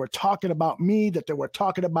that they were talking about me, that they were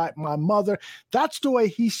talking about my mother. That's the way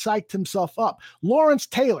he psyched himself up. Lawrence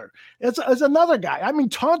Taylor is another guy. I mean,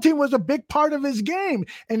 taunting was a big part of his game,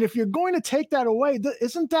 and if you're going to take that away,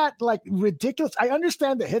 isn't that like ridiculous? I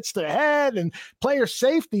understand the hits to the head and player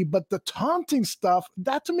safety, but the taunting stuff,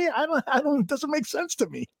 that to me, it doesn't make sense to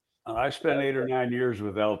me. I spent 8 or 9 years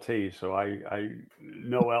with LT, so I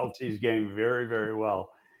know LT's game very, very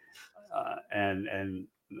well, and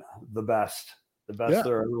the best Yeah.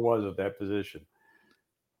 there ever was at that position.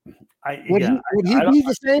 Would he be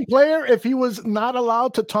the same player if he was not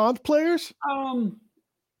allowed to taunt players?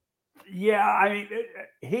 Yeah, I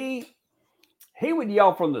mean, he would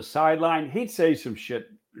yell from the sideline. He'd say some shit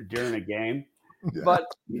during a game, but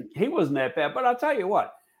he wasn't that bad. But I'll tell you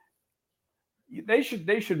what, they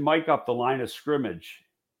should mic up the line of scrimmage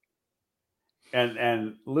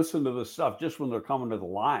and listen to the stuff just when they're coming to the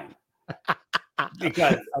line,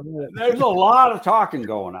 because there's a lot of talking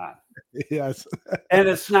going on. Yes, and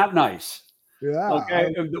it's not nice. Yeah.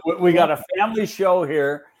 Okay, we got a family show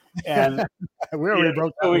here, and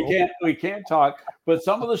we can't talk. But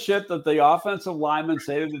some of the shit that the offensive linemen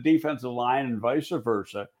say to the defensive line, and vice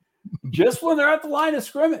versa, just when they're at the line of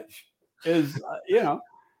scrimmage, is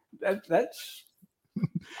that's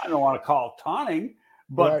I don't want to call it taunting,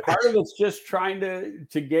 but part of it's just trying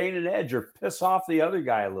to gain an edge or piss off the other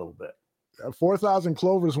guy a little bit. 4,000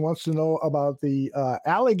 Clovers wants to know about the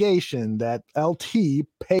allegation that LT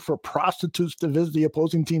paid for prostitutes to visit the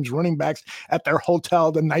opposing team's running backs at their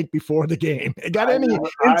hotel the night before the game. Got any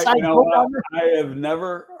inside? I have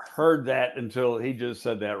never heard that until he just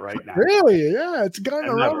said that right now. Really? Yeah, it's going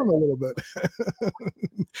around a little bit.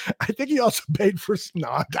 I think he also paid for.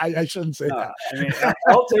 No, I shouldn't say that. I mean,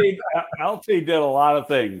 LT did a lot of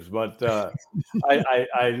things, but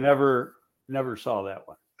I never saw that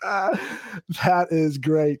one. That is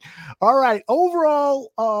great. All right.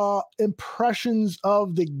 Overall impressions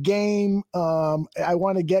of the game. I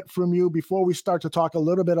want to get from you before we start to talk a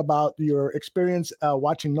little bit about your experience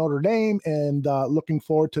watching Notre Dame and looking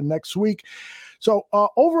forward to next week. So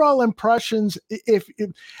overall impressions, if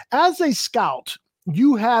as a scout,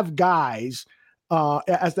 you have guys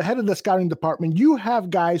as the head of the scouting department, you have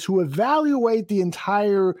guys who evaluate the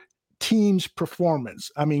entire team's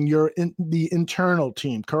performance. I mean, you're in the internal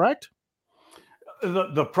team, correct?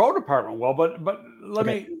 The pro department will, but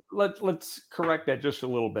let's correct that just a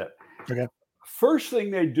little bit. Okay. First thing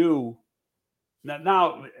they do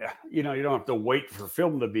now, you don't have to wait for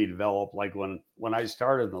film to be developed like when I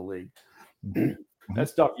started in the league. Mm-hmm. That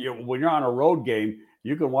stuff, when you're on a road game,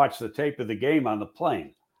 you can watch the tape of the game on the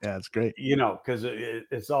plane. Yeah, that's great. Because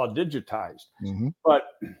it's all digitized. Mm-hmm. But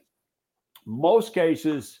most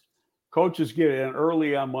cases, coaches get in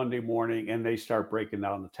early on Monday morning and they start breaking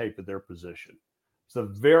down the tape of their position. It's the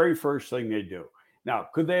very first thing they do. Now,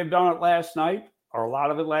 could they have done it last night or a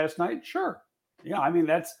lot of it last night? Sure. Yeah, I mean,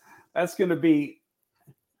 that's going to be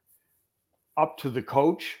up to the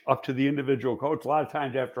coach, up to the individual coach. A lot of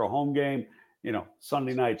times after a home game,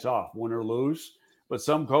 Sunday night's off, win or lose. But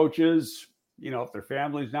some coaches, if their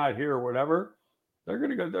family's not here or whatever, they're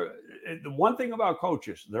going to go there. The one thing about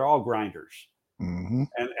coaches, they're all grinders. Mm-hmm.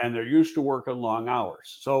 And they're used to working long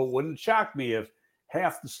hours. So it wouldn't shock me if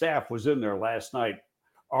half the staff was in there last night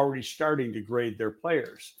already starting to grade their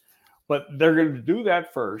players. But they're going to do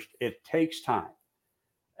that first. It takes time.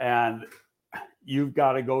 And you've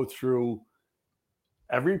got to go through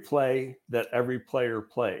every play that every player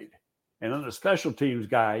played. And then the special teams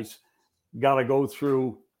guys got to go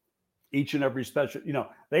through each and every special,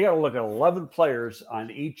 they got to look at 11 players on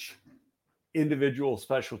each individual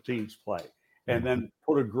special teams play. And then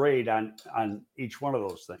put a grade on each one of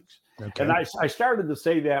those things. Okay. And I started to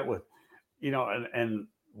say that with, and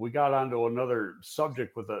we got onto another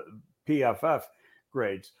subject with the PFF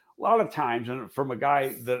grades. A lot of times, and from a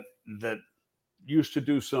guy that used to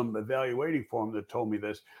do some evaluating for him that told me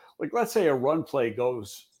this, like let's say a run play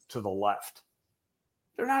goes to the left.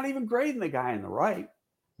 They're not even grading the guy on the right.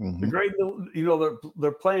 Mm-hmm. They're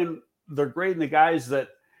grading, they're grading the guys that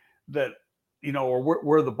or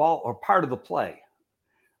where the ball or part of the play.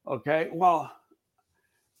 Okay. Well,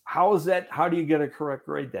 how is that? How do you get a correct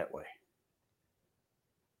grade that way?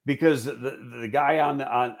 Because the guy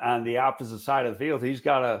on the opposite side of the field, he's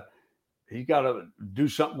got to do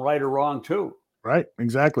something right or wrong too. Right.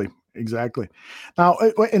 Exactly. Now,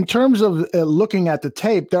 in terms of looking at the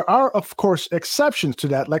tape, there are, of course, exceptions to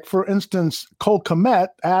that. Like, for instance, Cole Kmet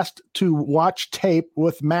asked to watch tape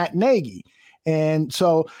with Matt Nagy. And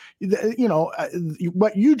so,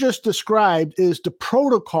 what you just described is the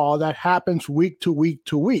protocol that happens week to week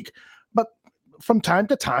to week. But from time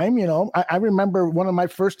to time, I remember one of my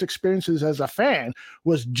first experiences as a fan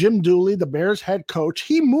was Jim Dooley, the Bears head coach.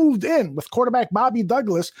 He moved in with quarterback Bobby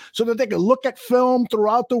Douglas so that they could look at film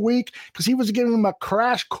throughout the week because he was giving them a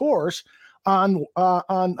crash course on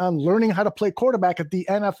learning how to play quarterback at the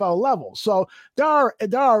NFL level. So there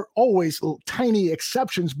are always tiny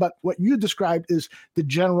exceptions, but what you described is the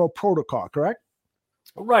general protocol, correct?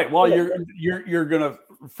 Right. Well, you're gonna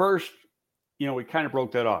first, we kind of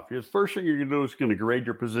broke that off. The first thing you're gonna do is gonna grade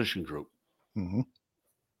your position group. Mm-hmm.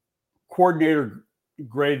 Coordinator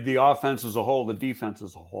grade the offense as a whole, the defense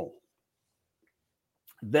as a whole.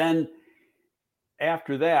 Then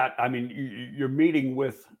after that, I mean, you're meeting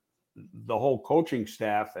with the whole coaching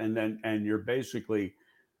staff, and you're basically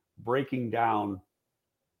breaking down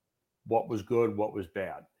what was good, what was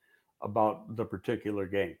bad about the particular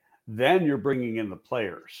game. Then you're bringing in the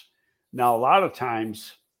players. Now, a lot of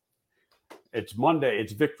times it's Monday,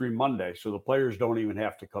 it's Victory Monday, so the players don't even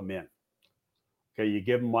have to come in. Okay, you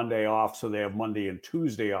give them Monday off, so they have Monday and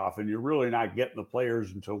Tuesday off, and you're really not getting the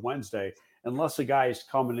players until Wednesday unless the guy is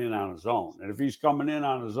coming in on his own. And if he's coming in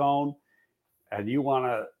on his own and you want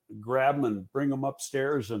to grab him and bring him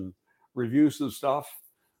upstairs and review some stuff,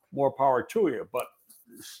 more power to you. But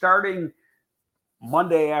starting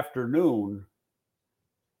Monday afternoon,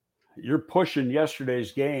 you're pushing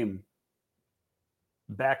yesterday's game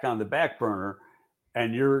back on the back burner,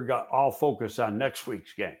 and you're got all focus on next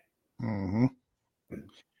week's game. Mm-hmm.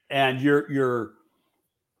 And your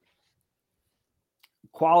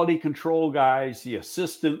quality control guys, the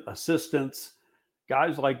assistants,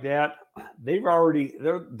 guys like that, they're already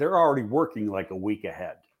working like a week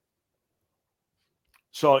ahead.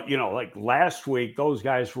 So, like last week, those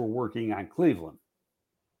guys were working on Cleveland.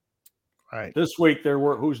 Right. This week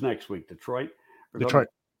who's next week? Detroit? Detroit.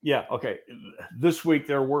 Yeah. Okay. This week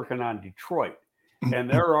they're working on Detroit, and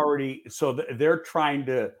they're trying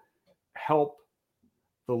to help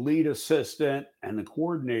the lead assistant and the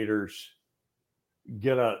coordinators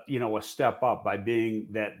get a step up by being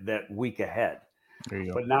that week ahead. There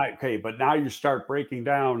you go. But now you start breaking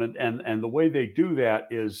down, and the way they do that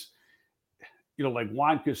is, like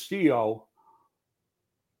Juan Castillo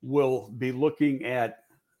will be looking at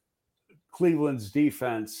Cleveland's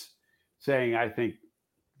defense saying, I think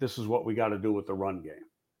this is what we got to do with the run game.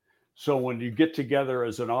 So when you get together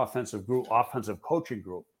as an offensive coaching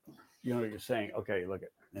group, you're saying, okay, look,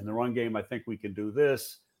 in the run game, I think we can do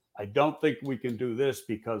this. I don't think we can do this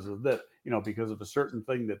because of this, because of a certain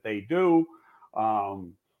thing that they do.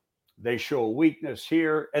 They show a weakness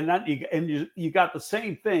here. And then you got the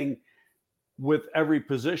same thing with every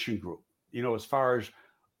position group, as far as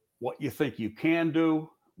what you think you can do,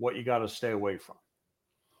 what you got to stay away from.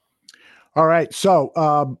 All right.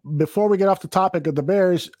 So before we get off the topic of the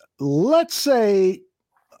Bears, let's say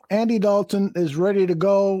Andy Dalton is ready to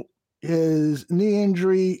go. His knee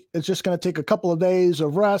injury is just going to take a couple of days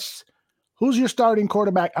of rest. Who's your starting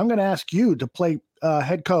quarterback? I'm going to ask you to play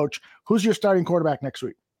head coach. Who's your starting quarterback next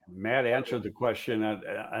week? Matt answered the question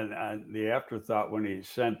on the afterthought when he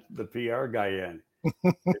sent the PR guy in.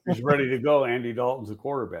 If he's ready to go, Andy Dalton's the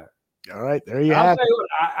quarterback. All right, there you have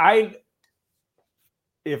it.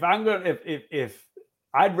 If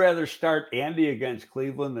I'd rather start Andy against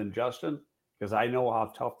Cleveland than Justin, because I know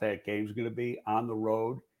how tough that game's going to be on the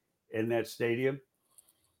road in that stadium.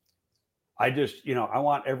 I just, I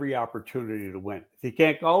want every opportunity to win. If he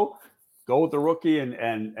can't go with the rookie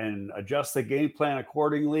and adjust the game plan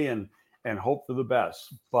accordingly and hope for the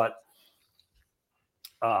best. But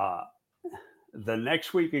the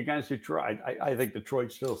next week against Detroit, I think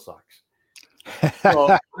Detroit still sucks.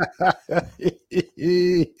 So, I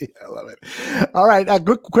love it. All right. A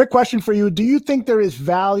quick question for you. Do you think there is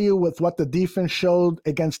value with what the defense showed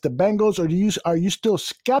against the Bengals, or are you still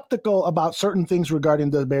skeptical about certain things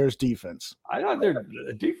regarding the Bears defense? I thought their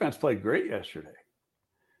defense played great yesterday.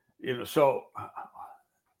 So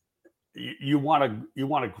you want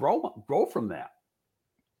to grow from that.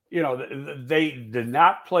 They did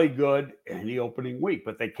not play good in the opening week,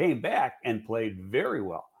 but they came back and played very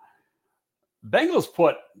well. Bengals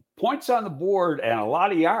put points on the board and a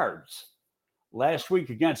lot of yards last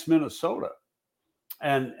week against Minnesota,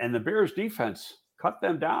 and the Bears defense cut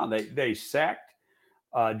them down. They sacked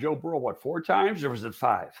Joe Burrow 4 times, or was it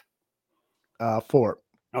 5? 4.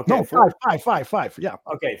 Okay, no, 5. Yeah.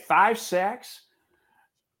 Okay, 5 sacks,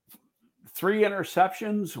 3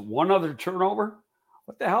 interceptions, 1 other turnover.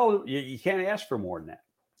 What the hell? You can't ask for more than that.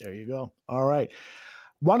 There you go. All right.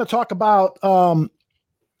 Want to talk about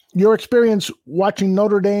your experience watching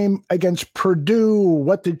Notre Dame against Purdue.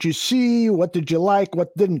 What did you see? What did you like?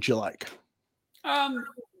 What didn't you like?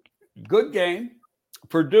 Good game.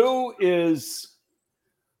 Purdue is,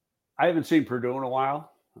 I haven't seen Purdue in a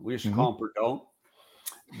while. We used to call them Purdue.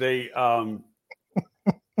 They, that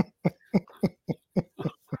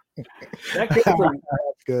came from,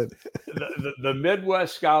 that's good. The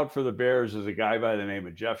Midwest scout for the Bears is a guy by the name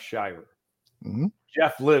of Jeff Shiver. Mm-hmm.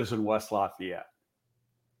 Jeff lives in West Lafayette.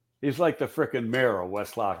 He's like the frickin' mayor of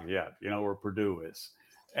West Lafayette, where Purdue is.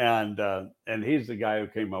 and he's the guy who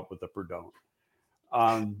came up with the Perdone.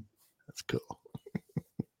 That's cool.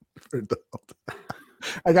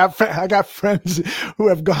 I got friends who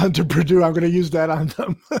have gone to Purdue. I'm going to use that on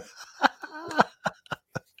them.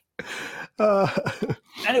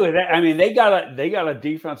 Anyway, they got a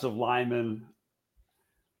defensive lineman.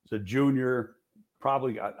 It's a junior,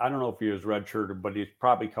 probably. I don't know if he was redshirted, but he's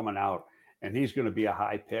probably coming out, and he's going to be a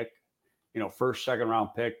high pick. First, second round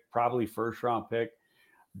pick, probably first round pick.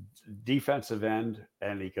 Defensive end,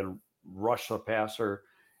 and he can rush the passer.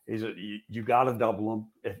 You got to double him.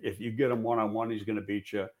 If you get him one-on-one, he's going to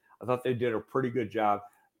beat you. I thought they did a pretty good job.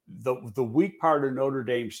 The weak part of Notre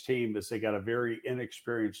Dame's team is they got a very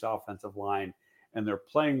inexperienced offensive line, and they're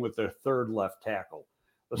playing with their third left tackle.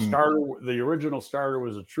 The original starter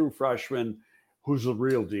was a true freshman who's the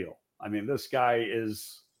real deal. I mean, this guy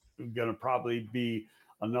is going to probably be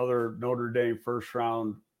another Notre Dame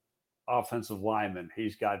first-round offensive lineman.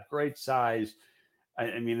 He's got great size.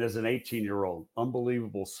 I mean, as an 18-year-old,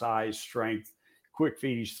 unbelievable size, strength, quick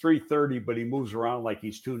feet. He's 330, but he moves around like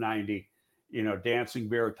he's 290, dancing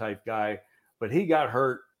bear type guy. But he got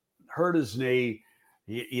hurt his knee.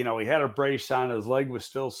 He had a brace on. His leg was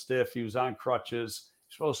still stiff. He was on crutches.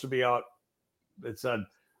 He's supposed to be out, it said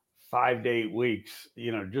 5 to 8 weeks.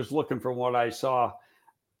 Just looking from what I saw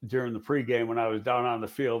during the pregame when I was down on the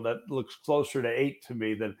field, that looks closer to 8 to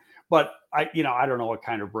me than. But I don't know what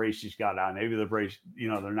kind of brace he's got on. Maybe the brace,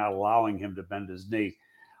 they're not allowing him to bend his knee.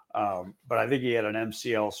 But I think he had an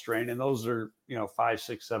MCL strain, and those are 5,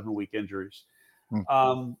 6, 7 week injuries.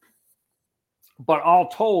 But all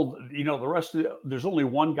told, the rest of there's only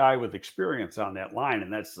one guy with experience on that line,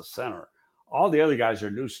 and that's the center. All the other guys are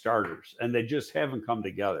new starters, and they just haven't come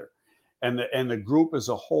together. And the group as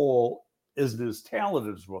a whole isn't as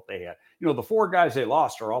talented as what they had. The 4 guys they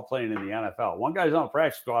lost are all playing in the NFL. One guy's on the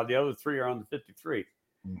practice squad, the other 3 are on the 53.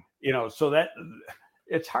 So that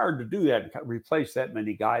it's hard to do that and replace that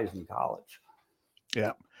many guys in college.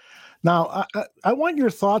 Yeah. Now, I want your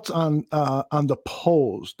thoughts on the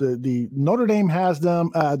polls. The Notre Dame has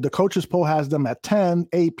them. The coaches poll has them at 10.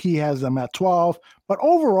 AP has them at 12. But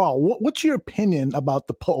overall, what's your opinion about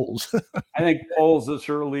the polls? I think polls this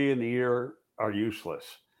early in the year are useless.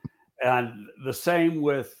 And the same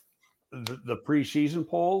with the preseason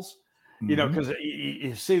polls, because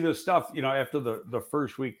you see this stuff, after the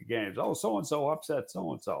first week of games. Oh, so-and-so upset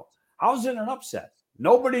so-and-so. How's it an upset?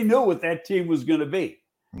 Nobody knew what that team was going to be.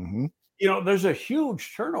 There's a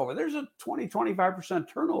huge turnover. There's a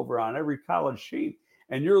 20-25% turnover on every college team.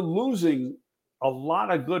 And you're losing a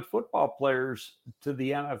lot of good football players to the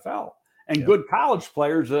NFL and good college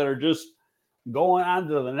players that are just going on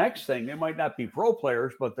to the next thing. They might not be pro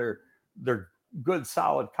players, but they're good,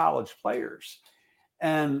 solid college players.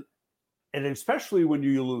 And especially when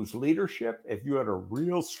you lose leadership, if you had a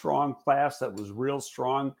real strong class that was real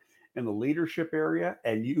strong in the leadership area,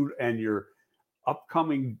 and your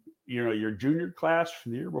upcoming, your junior class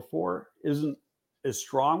from the year before isn't as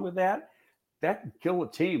strong with that can kill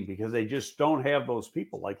a team because they just don't have those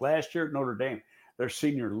people. Like last year at Notre Dame, their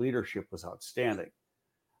senior leadership was outstanding.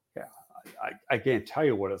 Yeah, I can't tell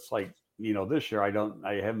you what it's like. This year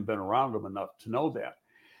I haven't been around them enough to know that.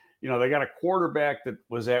 They got a quarterback that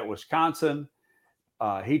was at Wisconsin.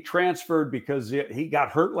 He transferred because he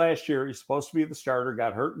got hurt last year. He's supposed to be the starter,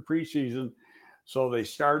 got hurt in preseason. So they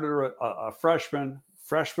started a freshman.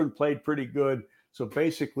 Freshman played pretty good. So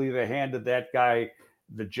basically they handed that guy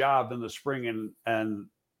the job in the spring, and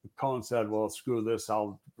Cohen said, well, screw this.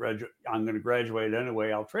 I'm going to graduate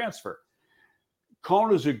anyway. I'll transfer.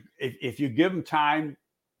 Cohen if you give him time,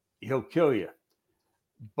 he'll kill you.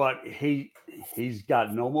 But he's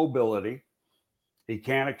got no mobility. He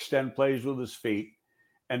can't extend plays with his feet.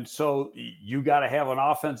 And so you got to have an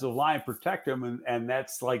offensive line protect him. And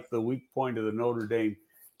that's like the weak point of the Notre Dame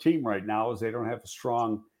team right now is they don't have a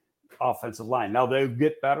strong offensive line. Now they'll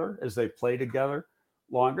get better as they play together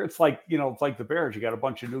longer. It's like, it's like the Bears. You got a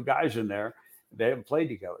bunch of new guys in there. They haven't played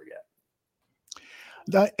together yet.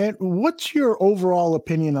 And what's your overall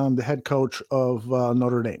opinion on the head coach of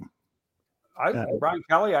Notre Dame? Brian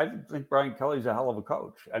Kelly. I think Brian Kelly's a hell of a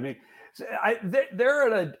coach. I mean,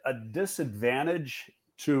 they're at a disadvantage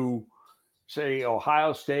to, say,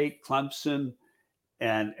 Ohio State, Clemson,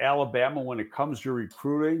 and Alabama when it comes to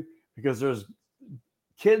recruiting, because there's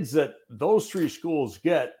kids that those 3 schools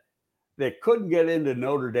get that couldn't get into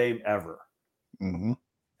Notre Dame ever. And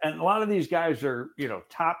a lot of these guys are,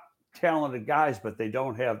 top talented guys, but they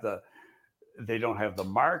don't have the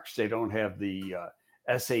marks. They don't have the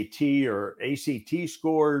SAT or ACT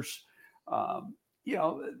scores. They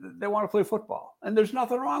want to play football, and there's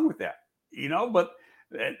nothing wrong with that, but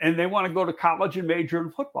and they want to go to college and major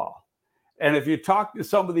in football. And if you talk to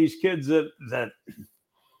some of these kids that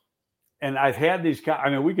and I've had these, I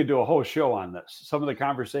mean, we could do a whole show on this. Some of the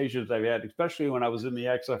conversations I've had, especially when I was in the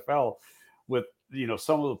XFL with,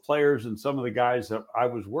 some of the players and some of the guys that I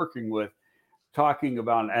was working with, talking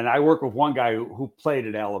about, and I work with one guy who played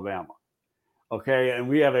at Alabama. Okay. And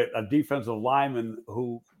we had a defensive lineman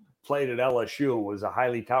who played at LSU and was a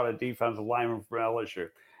highly touted defensive lineman from LSU.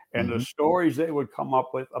 And the stories they would come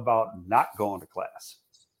up with about not going to class,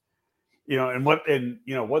 and what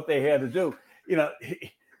they had to do,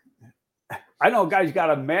 I know a guy's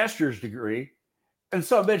got a master's degree and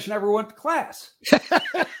some bitch never went to class.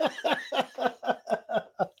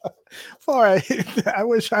 Boy, I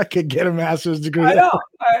wish I could get a master's degree. I know.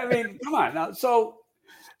 I mean, come on now. So,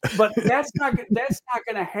 but that's not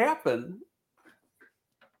going to happen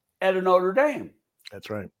at a Notre Dame. That's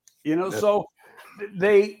right. So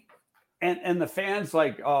they and the fans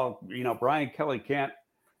like, oh, Brian Kelly can't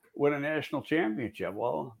win a national championship.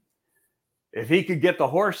 Well, if he could get the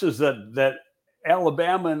horses that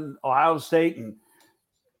Alabama and Ohio State and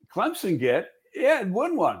Clemson get, yeah, and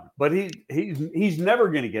win one. But he's never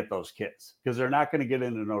going to get those kids because they're not going to get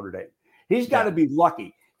into Notre Dame. He's got to be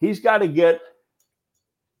lucky. He's got to get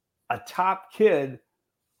a top kid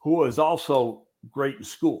who is also great in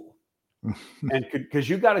school. And because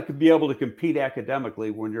you got to be able to compete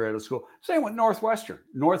academically when you're at a school. Same with Northwestern,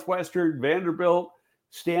 Vanderbilt,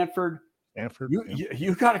 Stanford.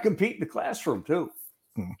 You got to compete in the classroom too.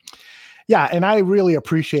 Yeah, and I really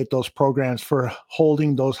appreciate those programs for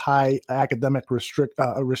holding those high academic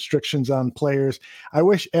restrictions on players. I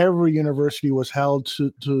wish every university was held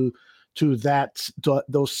to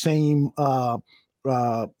those same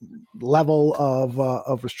level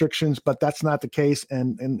of restrictions, but that's not the case.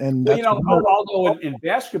 And that's although in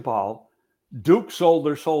basketball, Duke sold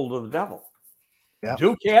their soul to the devil. Yeah.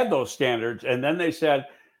 Duke had those standards, and then they said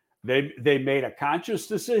they made a conscious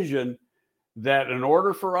decision that in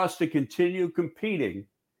order for us to continue competing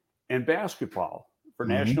in basketball for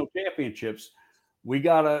national championships, we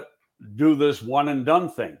got to do this one and done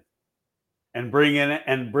thing and bring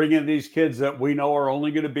in these kids that we know are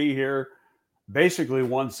only going to be here basically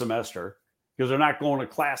one semester because they're not going to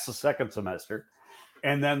class the second semester.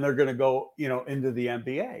 And then they're going to go, into the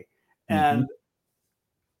NBA. And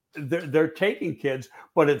they're taking kids,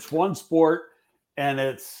 but it's one sport and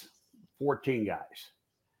it's 14 guys.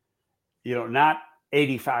 Not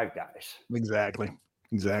 85 guys. Exactly.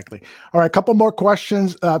 All right, a couple more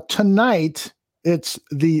questions. Tonight, it's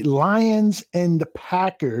the Lions and the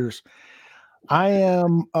Packers. I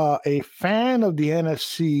am a fan of the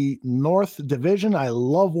NFC North Division. I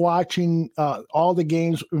love watching all the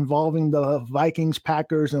games involving the Vikings,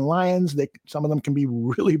 Packers, and Lions. Some of them can be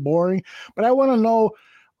really boring, but I want to know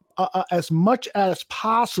as much as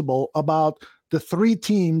possible about the three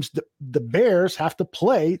teams. The Bears have to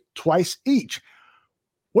play twice each.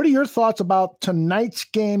 What are your thoughts about tonight's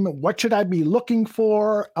game? What should I be looking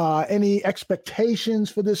for? Any expectations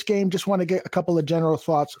for this game? Just want to get a couple of general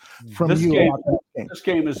thoughts from you. This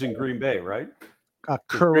game is in Green Bay, right?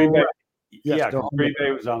 Correct. Green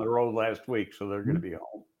Bay was on the road last week, so they're going to be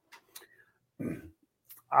home.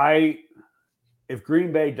 If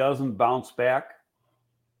Green Bay doesn't bounce back,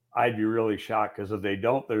 I'd be really shocked because if they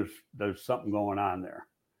don't, there's something going on there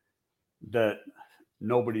that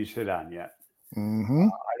nobody's hit on yet.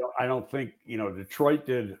 I don't think Detroit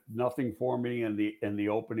did nothing for me in the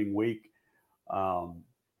opening week.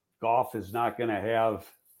 Goff is not going to have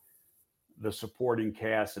the supporting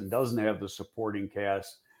cast and doesn't have the supporting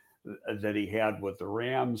cast that he had with the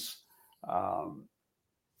Rams.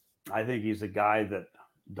 I think he's a guy that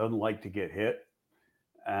doesn't like to get hit,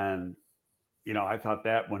 and I thought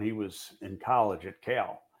that when he was in college at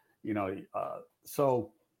Cal.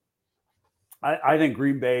 So I think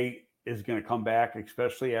Green Bay is going to come back,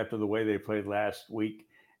 especially after the way they played last week,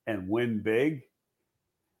 and win big.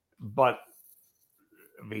 But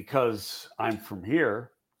because I'm from here,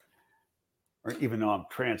 or even though I'm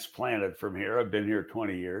transplanted from here, I've been here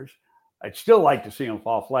 20 years, I'd still like to see them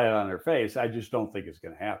fall flat on their face. I just don't think it's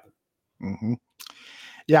going to happen.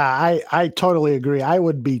 Yeah, I totally agree. I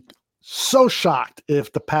would be so shocked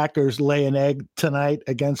if the Packers lay an egg tonight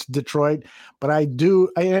against Detroit, but I do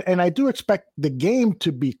expect the game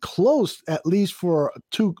to be close at least for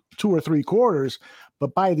two or three quarters.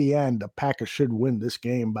 But by the end, the Packers should win this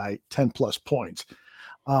game by 10 plus points.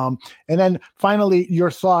 And then finally, your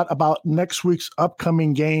thought about next week's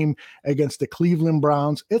upcoming game against the Cleveland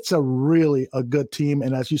Browns. It's a good team,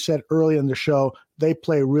 and as you said earlier in the show, they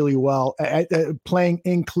play really well. Playing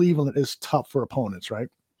in Cleveland is tough for opponents, right?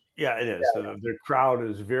 Yeah, it is. The crowd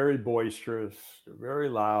is very boisterous, very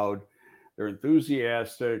loud. They're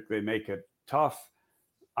enthusiastic. They make it tough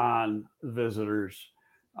on visitors.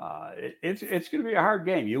 It's going to be a hard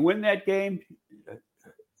game. You win that game,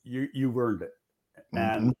 you've earned it.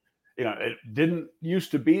 And it didn't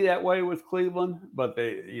used to be that way with Cleveland, but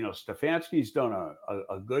Stefanski's done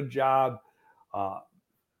a good job. I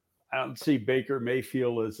don't see Baker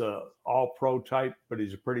Mayfield as a all-pro type, but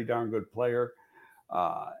he's a pretty darn good player.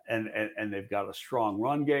 And they've got a strong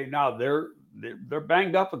run game. Now they're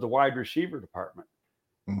banged up at the wide receiver department.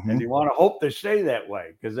 And you want to hope they stay that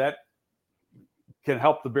way, because that can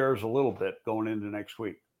help the Bears a little bit going into next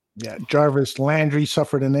week. Yeah, Jarvis Landry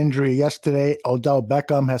suffered an injury yesterday. Odell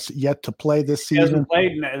Beckham has yet to play this season. He hasn't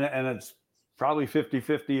played, and it's probably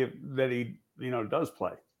 50-50 that he does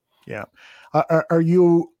play. Yeah. Are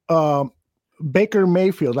you Baker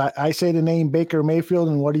Mayfield? I say the name Baker Mayfield,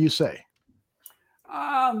 and what do you say?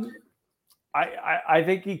 I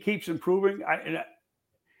think he keeps improving.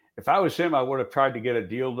 If I was him, I would have tried to get a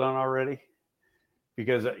deal done already,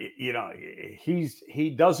 because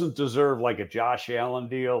he doesn't deserve like a Josh Allen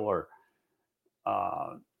deal or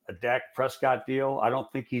a Dak Prescott deal. I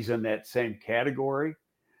don't think he's in that same category.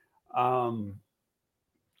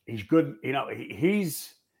 He's good.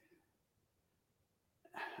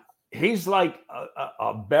 He's like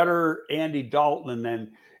a better Andy Dalton, and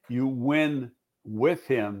then you win with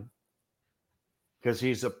him because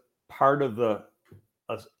he's a part of the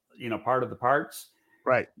parts.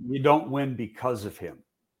 Right. You don't win because of him.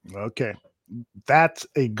 Okay. That's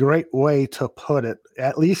a great way to put it.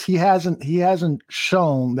 At least he hasn't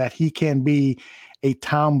shown that he can be a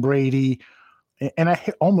Tom Brady. And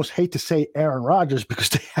I almost hate to say Aaron Rodgers, because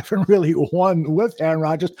they haven't really won with Aaron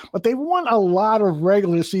Rodgers, but they've won a lot of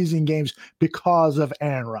regular season games because of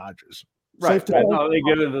Aaron Rodgers. Right. No, they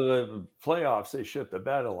get into the playoffs, they shit the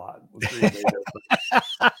bed a lot.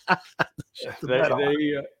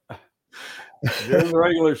 During the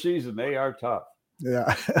regular season, they are tough.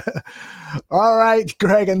 Yeah. All right,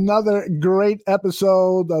 Greg, another great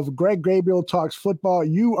episode of Greg Gabriel Talks Football.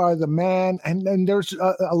 You are the man. And there's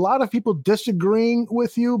a lot of people disagreeing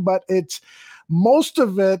with you, but most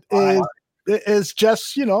of it is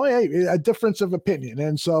just, a difference of opinion.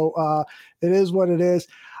 And so it is what it is.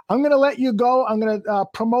 I'm going to let you go. I'm going to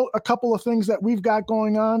promote a couple of things that we've got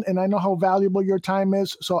going on, and I know how valuable your time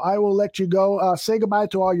is. So I will let you go. Say goodbye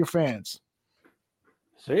to all your fans.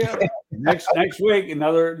 See ya. Next week,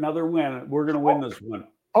 another win. We're going to win this one.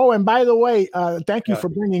 Oh, and by the way, thank you for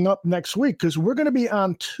bringing up next week, because we're going to be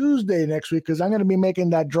on Tuesday next week, because I'm going to be making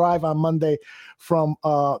that drive on Monday from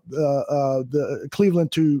the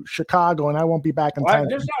Cleveland to Chicago, and I won't be back in time.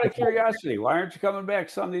 Just out of curiosity, why aren't you coming back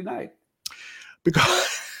Sunday night? Because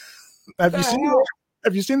have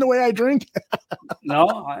you seen the way I drink?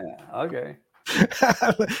 No. Okay.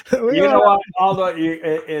 You know what? Although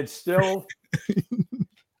it's still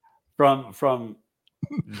from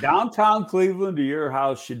downtown Cleveland to your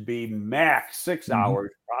house should be max 6 hours,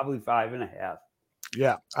 probably 5.5.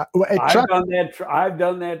 Yeah, I've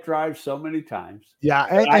done that drive so many times. Yeah,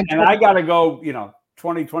 and I got to go,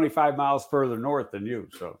 20, 25 miles further north than you.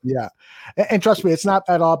 So yeah, and trust me, it's not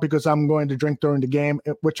at all because I'm going to drink during the game,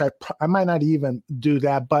 which I might not even do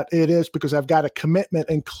that, but it is because I've got a commitment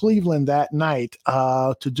in Cleveland that night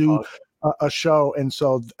to do a show, and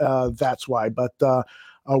so that's why. But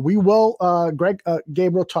we will, Greg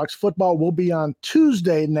Gabriel Talks Football will be on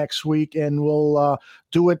Tuesday next week, and we'll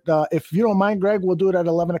do it. If you don't mind, Greg, we'll do it at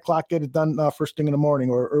 11 o'clock, get it done first thing in the morning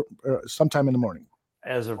or sometime in the morning.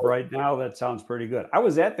 As of right now, that sounds pretty good. I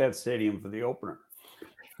was at that stadium for the opener.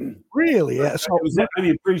 Really? Yeah. So it was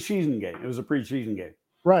preseason game. It was a preseason game.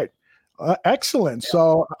 Right. Excellent. Yeah.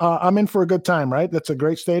 So I'm in for a good time, right? That's a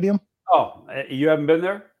great stadium. Oh, you haven't been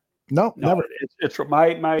there? No, never. It's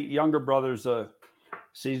my younger brother's a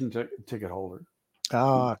season ticket holder.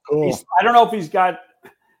 Ah, cool. I don't know if he's got.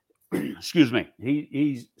 Excuse me.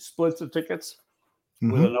 He splits the tickets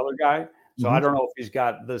with another guy, so I don't know if he's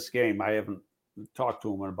got this game. I haven't talked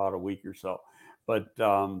to him in about a week or so, but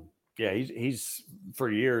yeah, he's for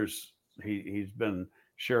years he's been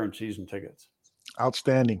sharing season tickets.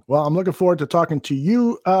 Outstanding. Well, I'm looking forward to talking to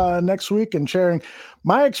you next week and sharing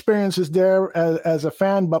my experiences there as a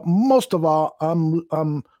fan, but most of all,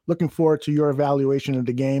 I'm looking forward to your evaluation of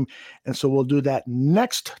the game. And so we'll do that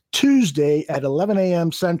next Tuesday at 11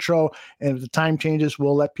 a.m. Central. And if the time changes,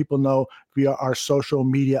 we'll let people know via our social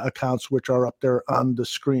media accounts, which are up there on the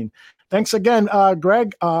screen. Thanks again,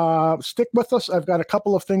 Greg. Stick with us. I've got a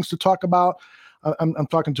couple of things to talk about. I'm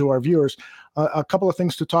talking to our viewers. A couple of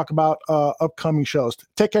things to talk about upcoming shows.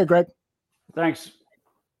 Take care, Greg. Thanks.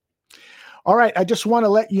 All right. I just want to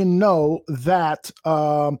let you know that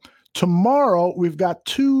tomorrow we've got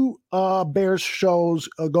two Bears shows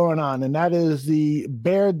going on, and that is the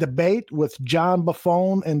Bear Debate with John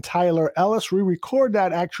Buffone and Tyler Ellis. We record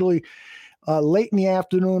that actually late in the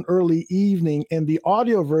afternoon, early evening, and the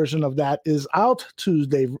audio version of that is out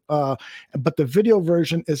Tuesday, but the video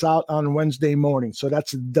version is out on Wednesday morning. So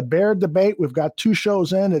that's the Bear Debate. We've got two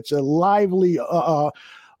shows in. It's a lively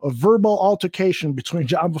a verbal altercation between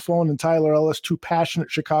John Buffone and Tyler Ellis, two passionate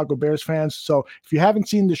Chicago Bears fans. So if you haven't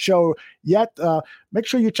seen the show yet, make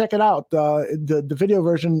sure you check it out. The video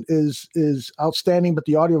version is outstanding, but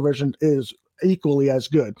the audio version is equally as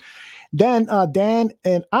good. Then Dan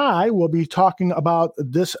and I will be talking about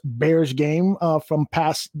this Bears game from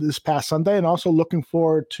this past Sunday, and also looking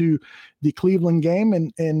forward to the Cleveland game.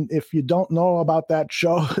 And if you don't know about that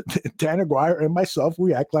show, Dan Aguirre and myself,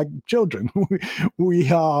 we act like children. we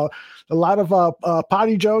a lot of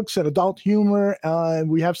potty jokes and adult humor, and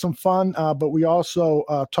we have some fun, but we also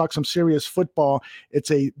talk some serious football.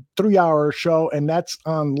 It's a 3-hour show, and that's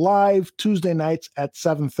on live Tuesday nights at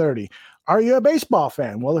 7:30. Are you a baseball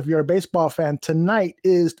fan? Well, if you're a baseball fan, tonight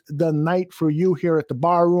is the night for you here at the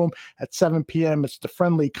Bar Room at 7 p.m. It's the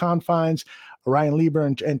Friendly Confines. Ryan Lieber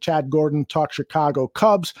and Chad Gordon talk Chicago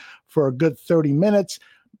Cubs for a good 30 minutes,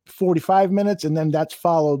 45 minutes, and then that's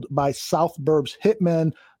followed by South Burbs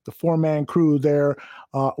Hitmen. The four-man crew there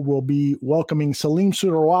will be welcoming Salim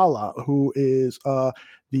Sudarwala, who is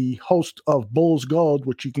the host of Bulls Gold,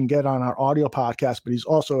 which you can get on our audio podcast, but he's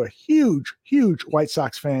also a huge, huge White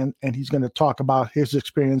Sox fan, and he's going to talk about his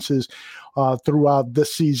experiences throughout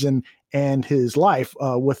this season and his life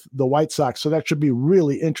with the White Sox. So that should be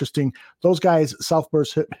really interesting. Those guys, South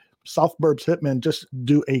Burbs Hitmen, just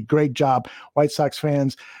do a great job. White Sox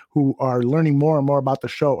fans who are learning more and more about the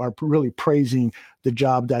show are really praising the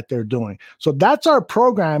job that they're doing. So that's our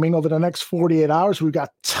programming over the next 48 hours. We've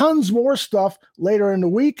got tons more stuff later in the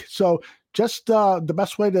week. So just the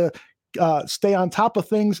best way to stay on top of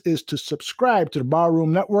things is to subscribe to the Bar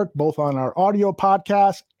Room Network, both on our audio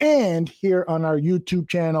podcast and here on our YouTube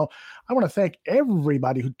channel. I want to thank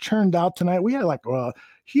everybody who turned out tonight. We had like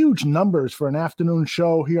huge numbers for an afternoon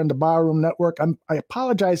show here on the Bar Room Network. I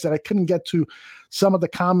apologize that I couldn't get to some of the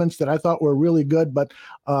comments that I thought were really good, but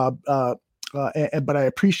I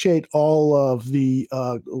appreciate all of the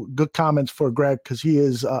good comments for Greg, because he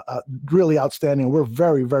is really outstanding. We're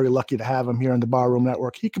very, very lucky to have him here on the Bar Room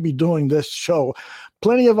Network. He could be doing this show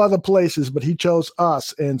plenty of other places, but he chose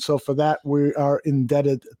us. And so for that, we are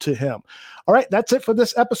indebted to him. All right, that's it for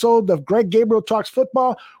this episode of Greg Gabriel Talks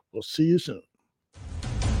Football. We'll see you soon.